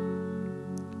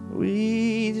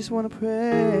 We just want to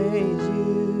praise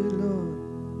you, Lord.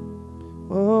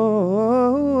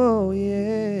 Oh,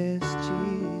 yes,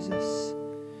 Jesus.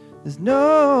 There's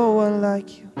no one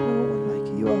like you. No one like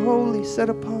you. You are holy, set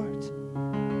apart,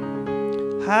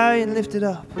 high and lifted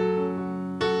up.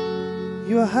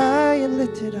 You are high and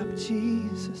lifted up,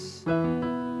 Jesus.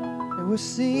 And we're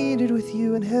seated with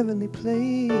you in heavenly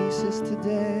places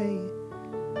today.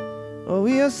 Oh,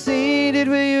 we are seated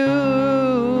with you,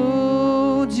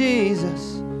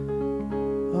 Jesus.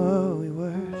 Oh, we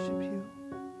worship you.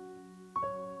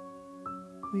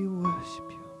 We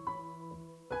worship you.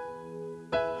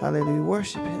 Hallelujah.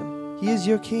 Worship him. He is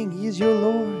your King. He is your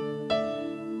Lord.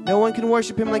 No one can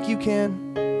worship him like you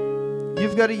can.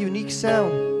 You've got a unique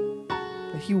sound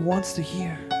that he wants to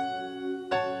hear.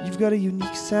 You've got a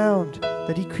unique sound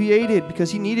that he created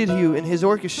because he needed you in his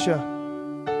orchestra.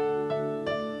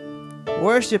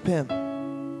 Worship him.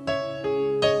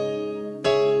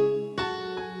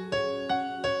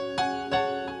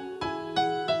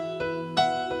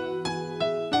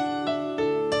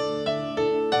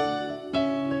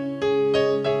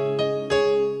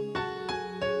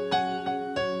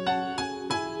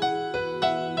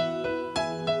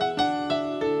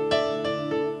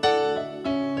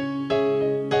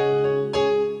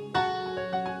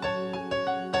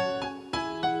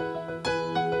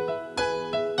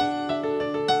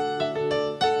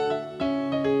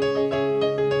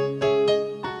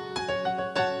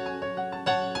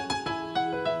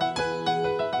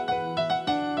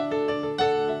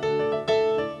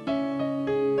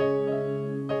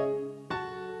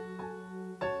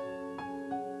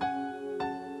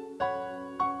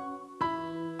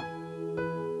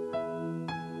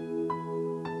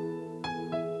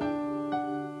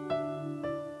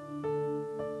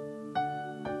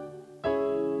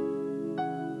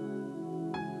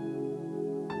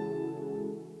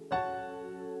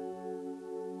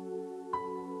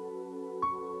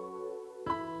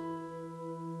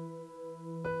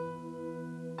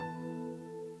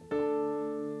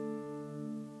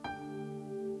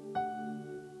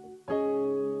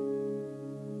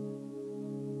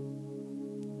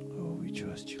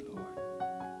 trust you, Lord.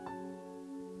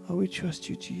 Oh, we trust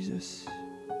you, Jesus.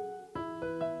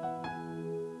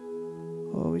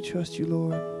 Oh, we trust you,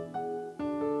 Lord.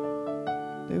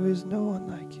 There is no one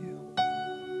like you.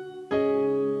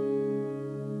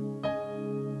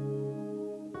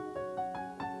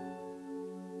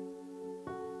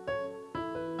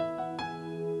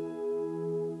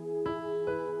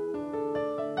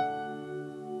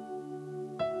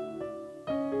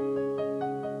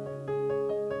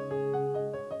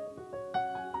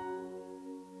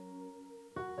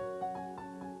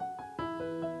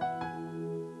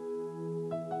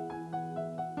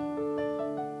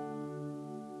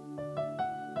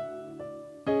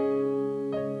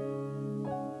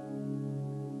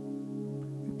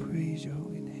 We praise your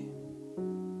holy name.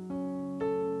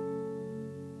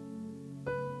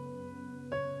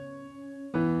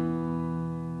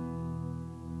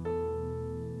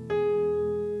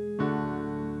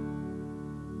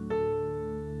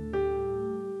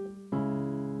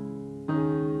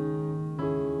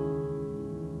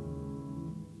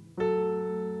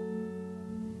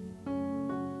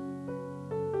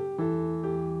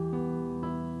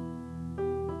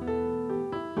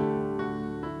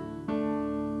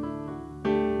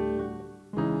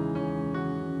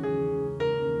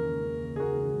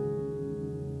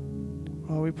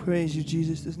 Oh, we praise you,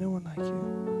 Jesus. There's no one like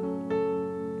you.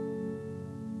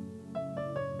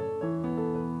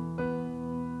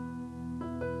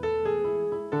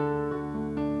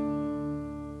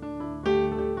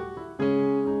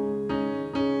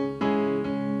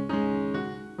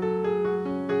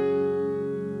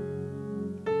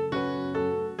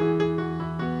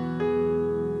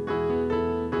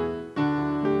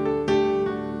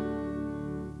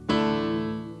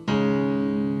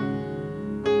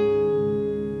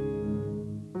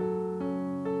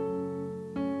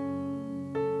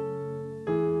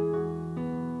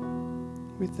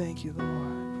 We thank you,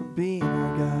 Lord, for being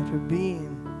our God, for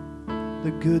being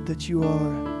the good that you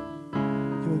are.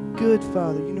 You're a good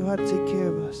Father. You know how to take care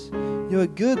of us. You're a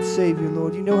good Savior,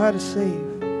 Lord. You know how to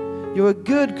save. You're a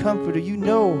good Comforter. You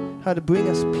know how to bring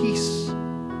us peace.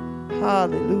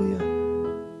 Hallelujah.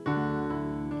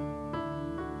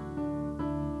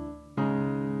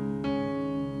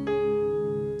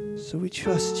 So we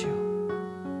trust you.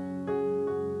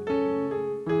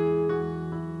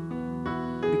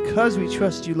 Because we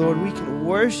trust you, Lord, we can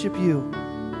worship you.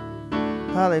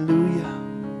 Hallelujah.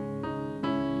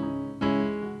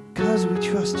 Because we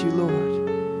trust you,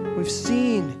 Lord, we've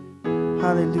seen,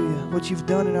 hallelujah, what you've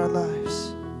done in our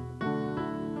lives.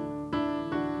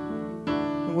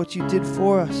 And what you did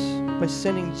for us by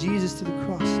sending Jesus to the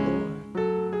cross, Lord.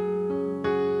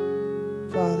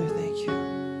 Father, thank you.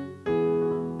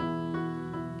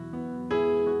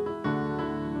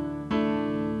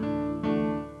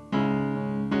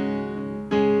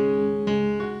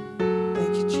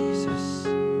 Thank you, Jesus.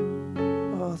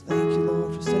 Oh, thank you,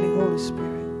 Lord, for sending Holy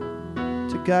Spirit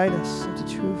to guide us into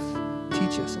truth,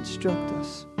 teach us, instruct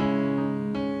us.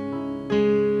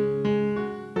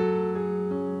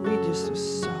 We just are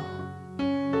so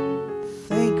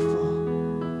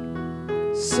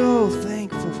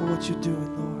thankful for what you're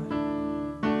doing,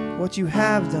 Lord. What you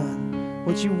have done,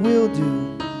 what you will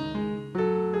do.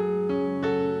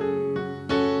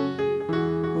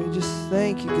 We just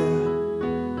thank you, God.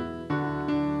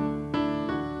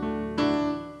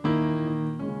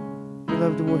 We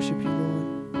love to worship you, Lord.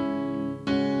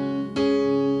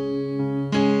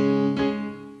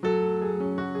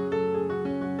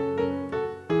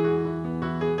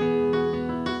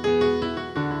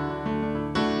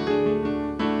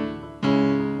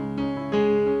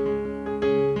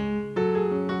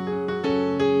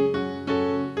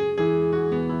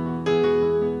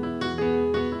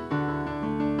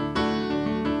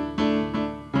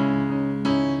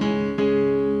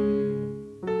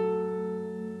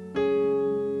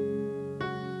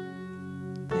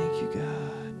 Thank you,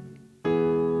 God.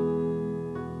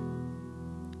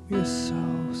 We are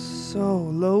so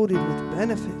loaded with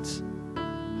benefits.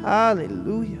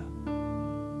 Hallelujah.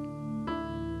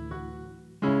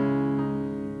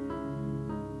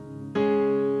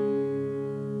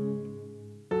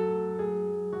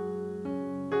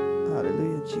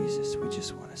 Hallelujah, Jesus. We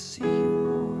just want to see you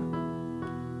more.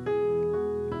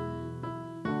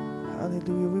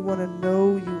 Hallelujah. We want to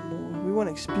know you more. We want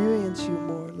to experience you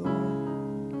more, Lord.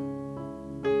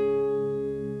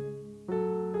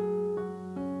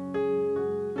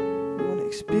 We want to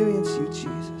experience you, Jesus.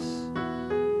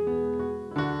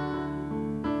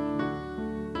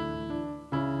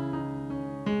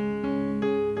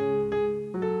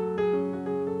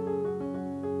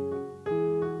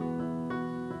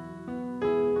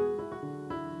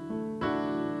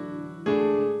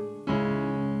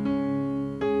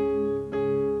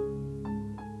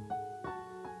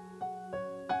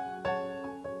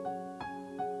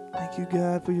 you,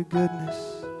 God, for your goodness.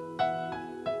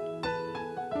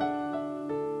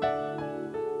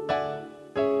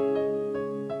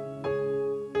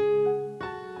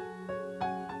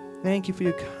 Thank you for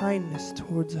your kindness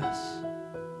towards us.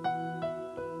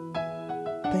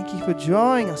 Thank you for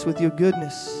drawing us with your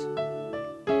goodness.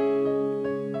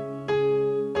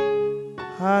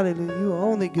 Hallelujah. You are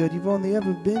only good. You've only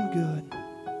ever been good.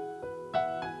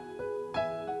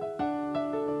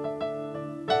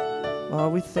 Oh,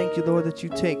 we thank you, Lord, that you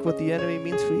take what the enemy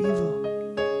means for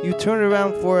evil. You turn it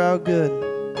around for our good.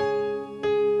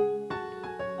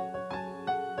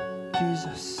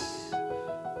 Jesus.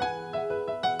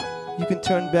 You can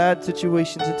turn bad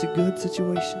situations into good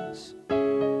situations.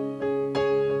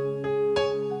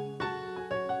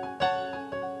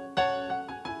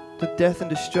 The death and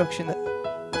destruction that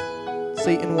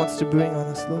Satan wants to bring on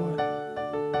us, Lord,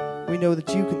 we know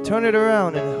that you can turn it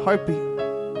around in a heartbeat.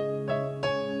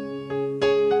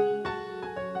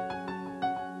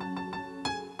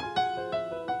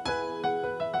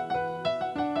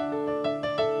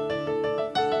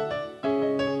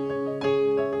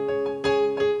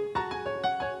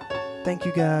 Thank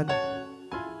you, God.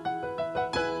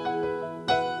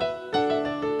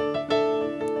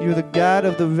 You're the God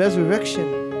of the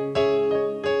resurrection.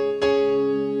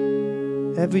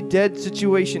 Every dead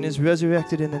situation is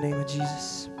resurrected in the name of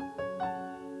Jesus.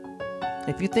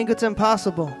 If you think it's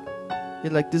impossible,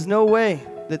 you're like, there's no way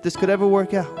that this could ever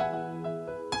work out.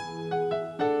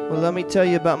 Well, let me tell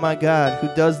you about my God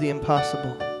who does the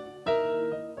impossible.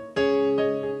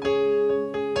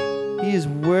 He is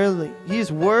worthy. He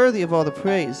is worthy of all the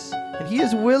praise. And He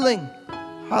is willing,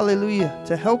 hallelujah,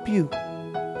 to help you.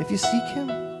 If you seek Him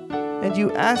and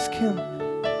you ask Him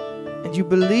and you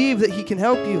believe that He can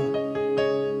help you,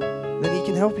 then He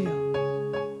can help you.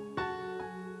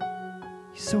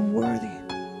 He's so worthy.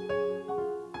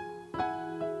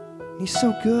 He's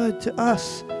so good to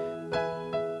us.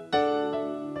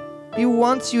 He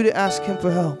wants you to ask Him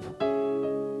for help.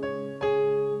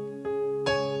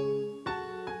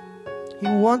 He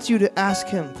wants you to ask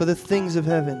Him for the things of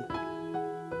heaven.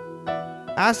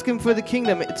 Ask Him for the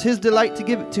kingdom. It's His delight to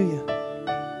give it to you.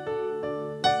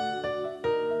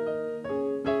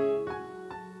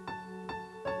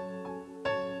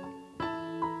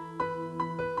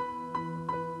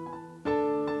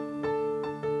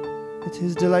 It's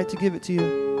His delight to give it to you.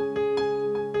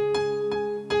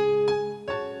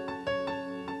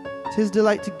 It's His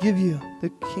delight to give you the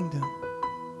kingdom.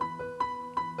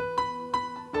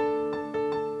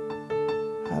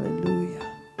 Hallelujah.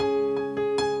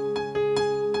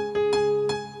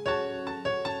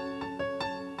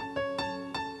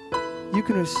 You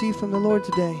can receive from the Lord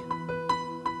today.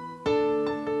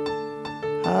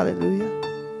 Hallelujah.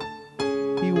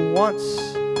 He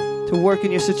wants to work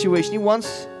in your situation. He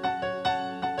wants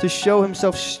to show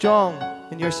Himself strong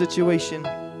in your situation.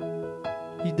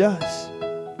 He does.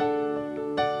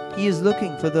 He is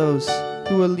looking for those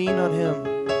who will lean on Him.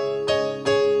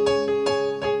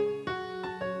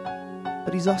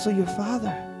 But He's also your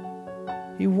Father.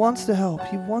 He wants to help.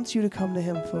 He wants you to come to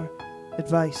Him for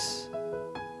advice.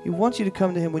 He wants you to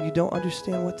come to Him when you don't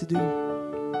understand what to do.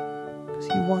 Because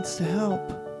He wants to help.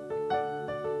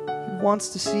 He wants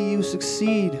to see you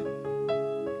succeed.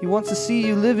 He wants to see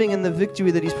you living in the victory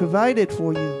that He's provided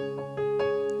for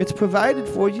you. It's provided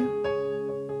for you.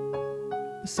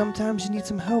 But sometimes you need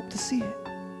some help to see it.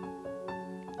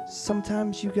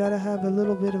 Sometimes you gotta have a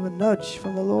little bit of a nudge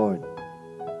from the Lord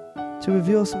to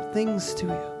reveal some things to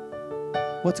you.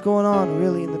 What's going on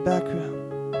really in the background.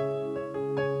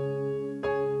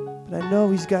 But I know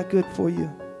He's got good for you.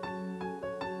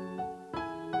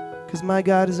 Because my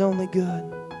God is only good.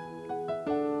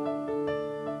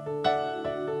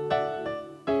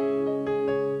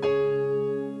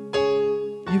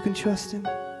 You can trust Him.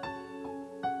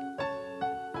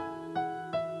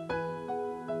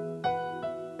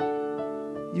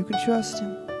 You can trust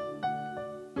Him.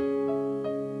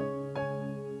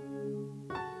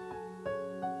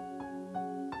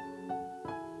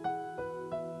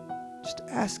 Just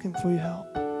ask Him for your help.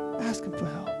 Ask Him for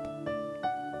help.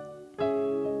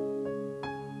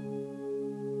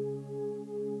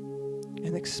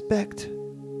 And expect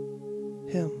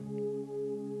Him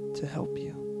to help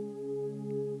you.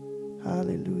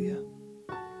 Hallelujah.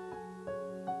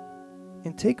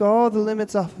 And take all the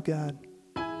limits off of God.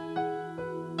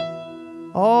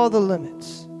 All the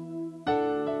limits.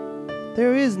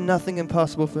 There is nothing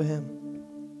impossible for Him.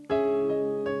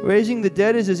 Raising the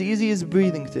dead is as easy as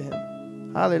breathing to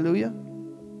Him. Hallelujah.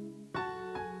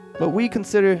 But we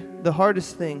consider the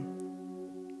hardest thing.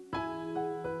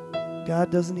 God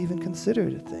doesn't even consider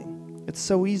it a thing. It's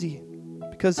so easy.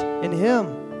 Because in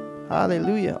Him,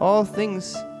 Hallelujah. All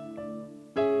things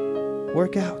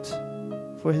work out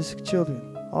for his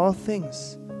children. All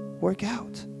things work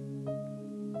out.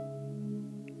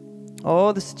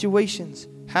 All the situations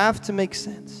have to make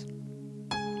sense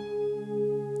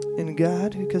in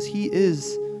God, because he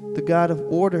is the God of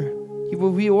order. He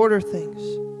will reorder things.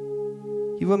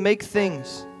 He will make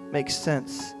things make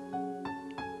sense.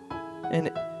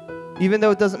 And even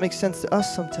though it doesn't make sense to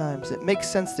us sometimes, it makes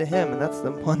sense to him, and that's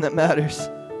the one that matters.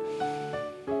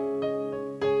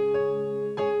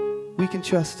 We can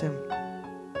trust him.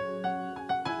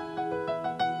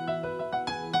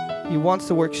 He wants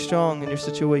to work strong in your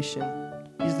situation.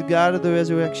 He's the God of the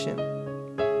resurrection.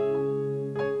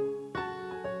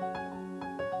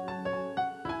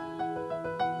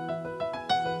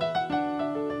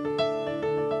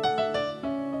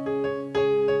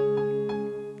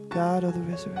 God of the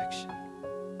resurrection.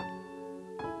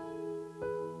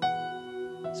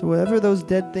 So whatever those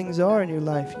dead things are in your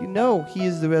life, you know he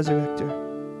is the resurrector.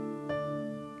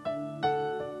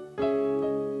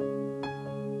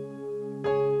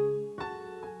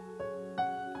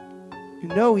 You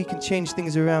know he can change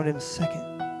things around in a second.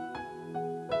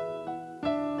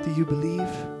 Do you believe?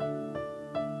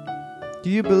 Do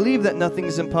you believe that nothing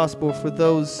is impossible for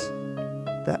those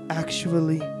that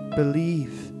actually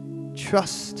believe,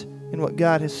 trust in what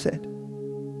God has said?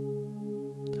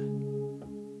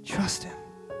 Trust him.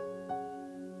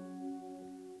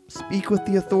 Speak with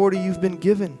the authority you've been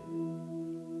given.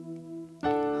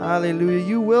 Hallelujah.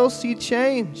 You will see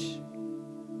change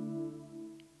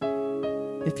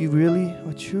if you really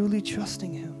are truly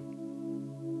trusting him.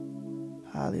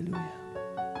 Hallelujah.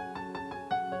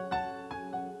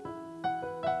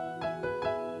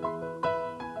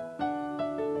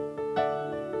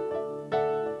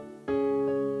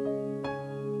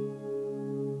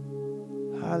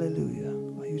 Hallelujah.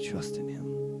 Are you trusting him?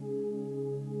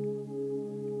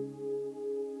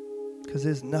 Because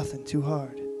there's nothing too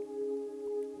hard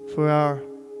for our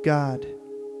God.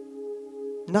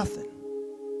 Nothing.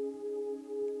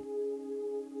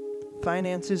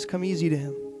 Finances come easy to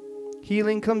him.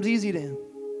 Healing comes easy to him.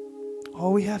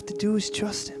 All we have to do is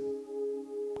trust him.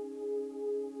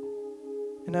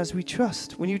 And as we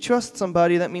trust, when you trust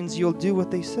somebody, that means you'll do what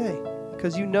they say,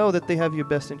 because you know that they have your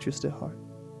best interest at heart.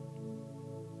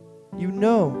 You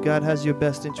know God has your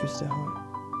best interest at heart.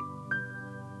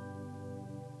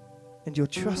 And you'll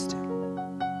trust him.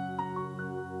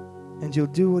 And you'll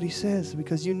do what he says,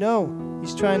 because you know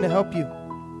he's trying to help you.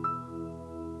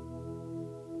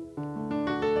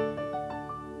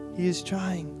 He is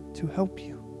trying to help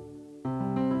you.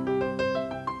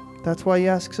 That's why he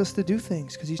asks us to do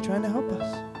things, because he's trying to help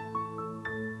us.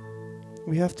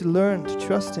 We have to learn to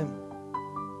trust him.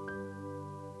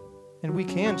 And we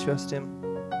can trust him.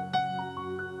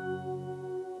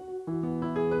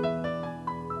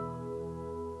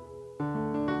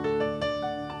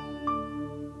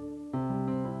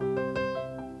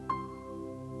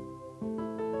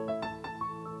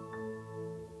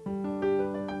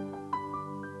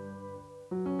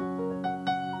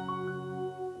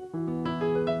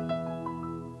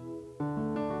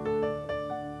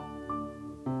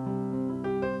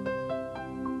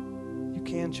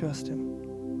 Trust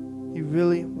him. He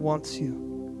really wants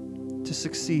you to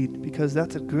succeed, because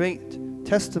that's a great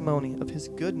testimony of his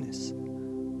goodness.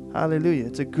 Hallelujah.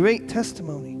 It's a great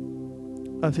testimony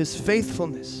of his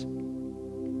faithfulness.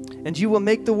 And you will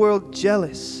make the world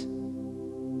jealous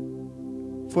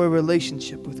for a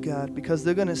relationship with God, because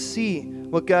they're going to see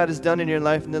what God has done in your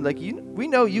life, and they're like, we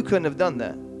know you couldn't have done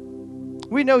that.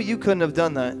 We know you couldn't have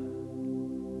done that.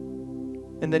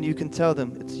 And then you can tell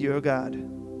them it's your God.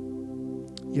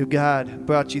 Your God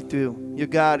brought you through. Your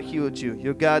God healed you.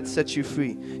 Your God set you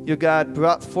free. Your God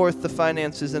brought forth the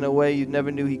finances in a way you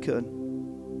never knew he could.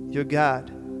 Your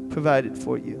God provided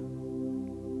for you.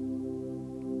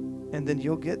 And then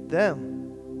you'll get them.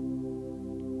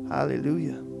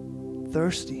 Hallelujah.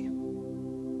 Thirsty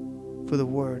for the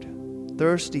word.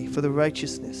 Thirsty for the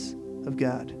righteousness of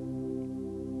God.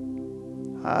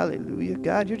 Hallelujah.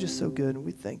 God, you're just so good, and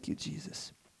we thank you,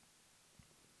 Jesus.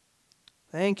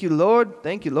 Thank you, Lord.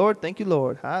 Thank you, Lord. Thank you,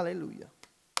 Lord. Hallelujah.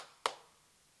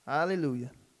 Hallelujah.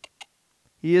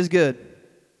 He is good.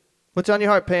 What's on your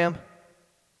heart, Pam?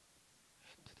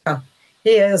 Oh,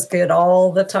 he is good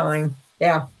all the time.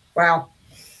 Yeah. Wow.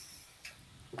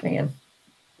 Man.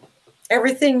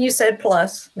 Everything you said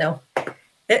plus. No.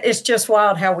 It's just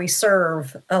wild how we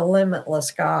serve a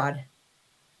limitless God.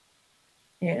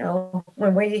 You know,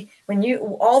 when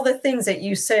you, all the things that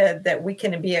you said that we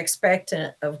can be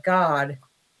expectant of God,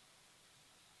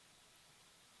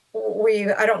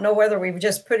 I don't know whether we've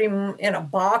just put him in a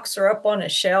box or up on a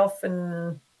shelf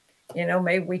and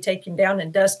Maybe we take him down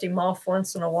and dust him off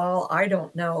once in a while. I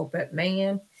don't know, but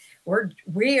man,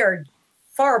 we are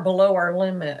far below our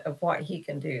limit of what he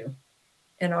can do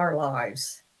in our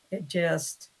lives. It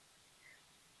just,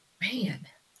 man,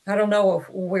 I don't know if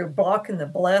we're blocking the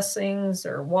blessings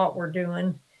or what we're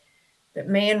doing, but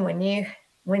man, when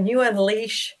you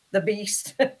unleash the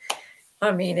beast,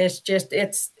 I mean,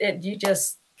 you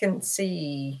just can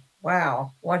see,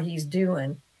 wow, what he's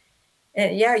doing.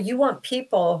 And yeah, you want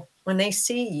people when they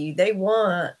see you,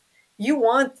 you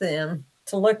want them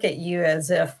to look at you as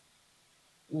if,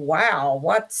 wow,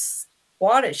 what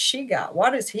has she got?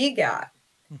 What has he got?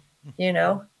 You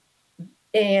know?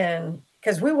 And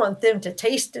because we want them to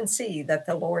taste and see that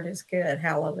the Lord is good.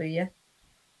 Hallelujah.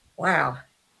 Wow.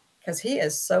 Because he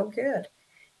is so good.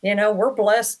 We're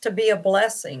blessed to be a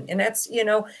blessing. And that's,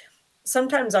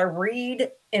 sometimes I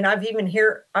read and I've even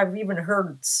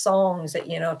heard songs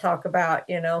that, talk about,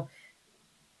 you know,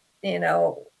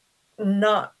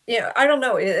 not, I don't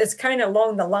know. It's kind of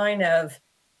along the line of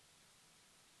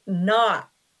not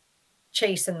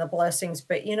chasing the blessings.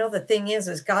 But, the thing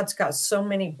is God's got so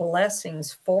many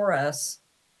blessings for us.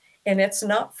 And it's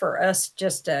not for us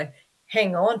just to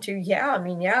hang on to. Yeah. I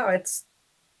mean, yeah, it's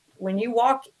when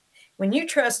when you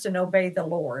trust and obey the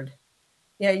Lord,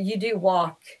 yeah, you do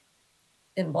walk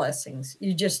in blessings.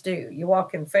 You just do. You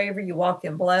walk in favor, you walk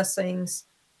in blessings.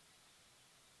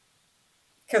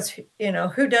 Because,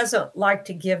 who doesn't like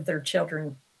to give their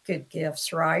children good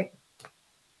gifts, right?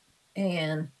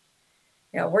 And,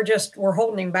 we're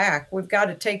holding him back. We've got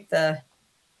to take the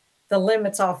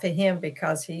limits off of him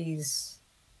because he's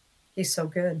so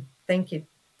good. Thank you.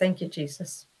 Thank you,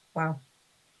 Jesus. Wow.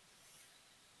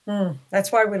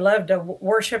 That's why we love to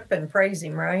worship and praise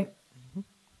him, right? Mm-hmm.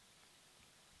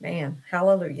 Man,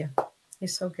 hallelujah.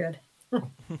 He's so good.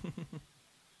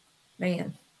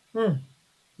 Man.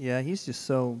 Yeah, he's just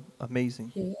so amazing.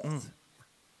 He is.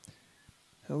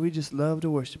 And we just love to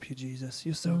worship you, Jesus.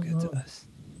 You're so good to us.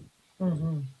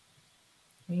 Mm-hmm.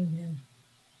 Amen.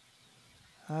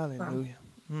 Hallelujah.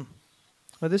 Wow.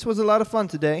 Well, this was a lot of fun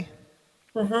today.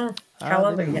 Mm-hmm.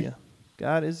 Hallelujah.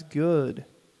 God is good.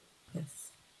 Yes.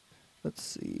 Let's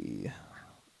see.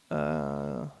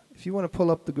 If you want to pull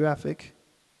up the graphic.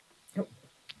 Yep,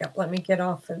 let me get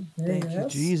off of this. Thank you,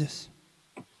 Jesus.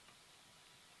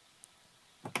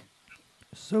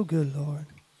 So good, Lord.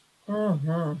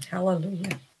 Mm-hmm.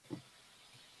 Hallelujah.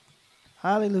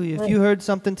 Hallelujah. If you heard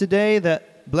something today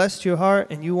that blessed your heart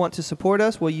and you want to support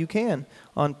us, well, you can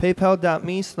on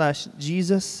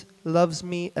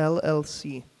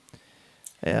paypal.me/JesusLovesMeLLC.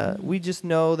 We just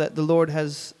know that the Lord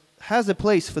has a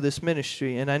place for this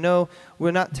ministry. And I know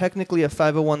we're not technically a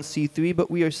 501c3,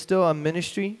 but we are still a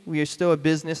ministry. We are still a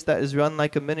business that is run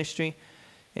like a ministry.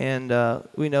 And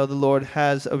we know the Lord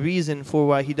has a reason for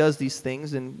why he does these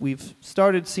things. And we've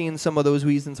started seeing some of those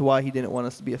reasons why he didn't want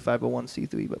us to be a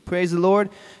 501c3. But praise the Lord,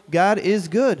 God is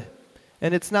good.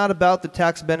 And it's not about the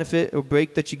tax benefit or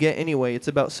break that you get anyway. It's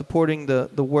about supporting the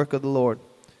work of the Lord.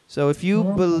 So if you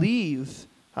believe,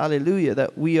 hallelujah,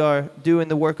 that we are doing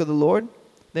the work of the Lord,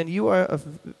 then you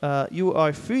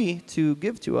are free to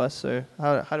give to us. Or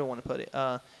how do I want to put it?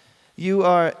 You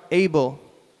are able.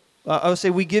 I would say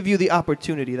we give you the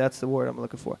opportunity. That's the word I'm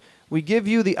looking for. We give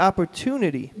you the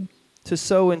opportunity to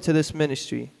sow into this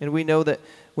ministry. And we know that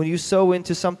when you sow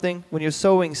into something, when you're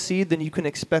sowing seed, then you can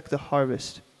expect a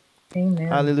harvest. Amen.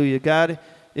 Hallelujah. God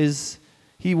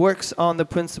he works on the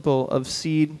principle of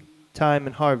seed, time,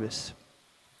 and harvest.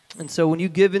 And so when you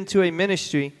give into a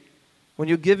ministry, when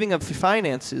you're giving of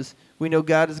finances, we know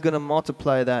God is going to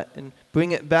multiply that and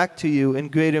bring it back to you in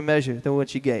greater measure than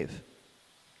what you gave.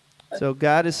 So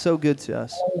God is so good to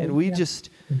us, and we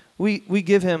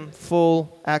give him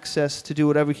full access to do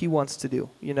whatever he wants to do.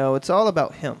 It's all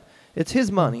about him. It's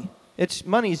his money.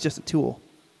 Money is just a tool.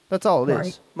 That's all it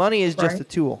is. Money is just a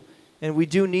tool, and we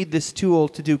do need this tool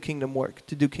to do kingdom work,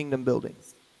 to do kingdom building.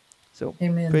 So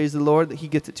Amen. Praise the Lord that he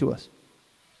gets it to us.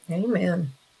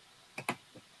 Amen.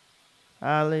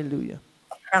 Hallelujah.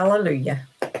 Hallelujah.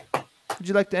 Would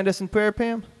you like to end us in prayer,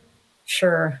 Pam?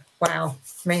 Sure. Wow,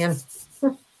 man.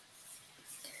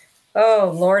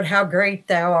 Oh, Lord, how great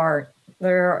thou art.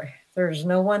 There's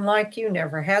no one like you,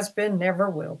 never has been, never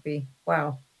will be.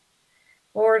 Wow.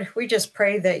 Lord, we just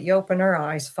pray that you open our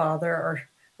eyes, Father,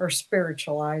 our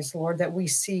spiritual eyes, Lord, that we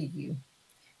see you.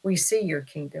 We see your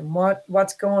kingdom,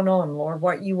 what's going on, Lord,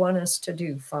 what you want us to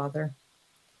do, Father.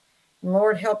 And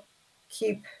Lord, help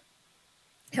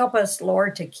us,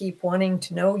 Lord, to keep wanting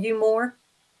to know you more,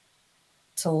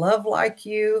 to love like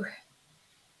you,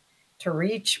 to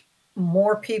reach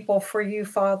more people for you,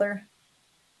 Father.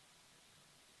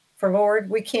 For Lord,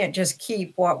 we can't just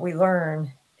keep what we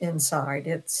learn inside.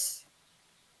 It's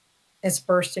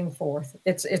bursting forth.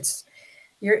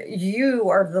 You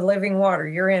are the living water.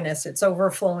 You're in us. It's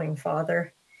overflowing,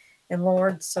 Father. And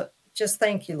Lord, so just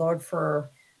thank you, Lord, for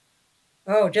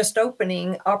just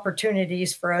opening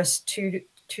opportunities for us to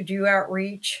do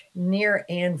outreach near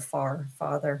and far,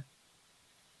 Father.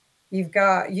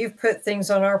 You've put things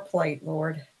on our plate,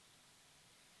 Lord.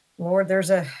 Lord, there's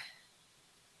a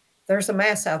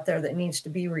mass out there that needs to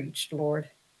be reached, Lord.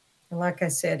 And like I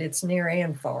said, it's near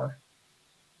and far.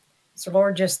 So,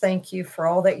 Lord, just thank you for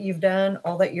all that you've done,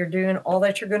 all that you're doing, all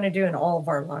that you're going to do in all of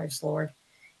our lives, Lord.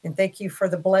 And thank you for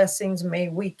the blessings. May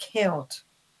we count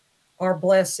our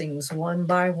blessings one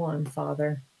by one,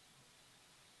 Father.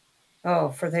 Oh,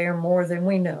 for they are more than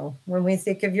we know. When we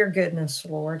think of your goodness,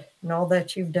 Lord, and all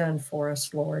that you've done for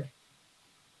us, Lord,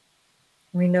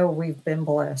 we know we've been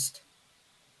blessed.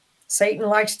 Satan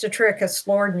likes to trick us,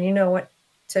 Lord, and you know it,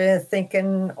 to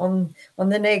thinking on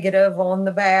the negative, on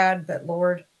the bad, but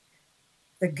Lord,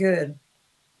 the good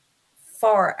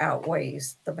far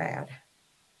outweighs the bad.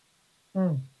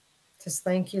 Just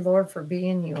thank you, Lord, for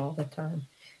being you all the time.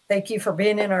 Thank you for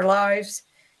being in our lives.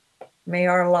 May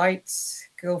our lights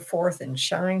go forth and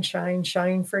shine, shine,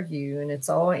 shine for you. And it's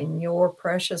all in your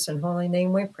precious and holy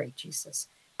name we pray, Jesus.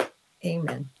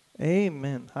 Amen.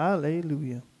 Amen.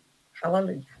 Hallelujah.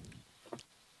 Hallelujah.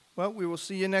 Well, we will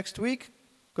see you next week.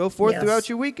 Go forth throughout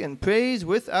your week and praise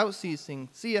without ceasing.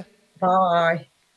 See ya. Bye.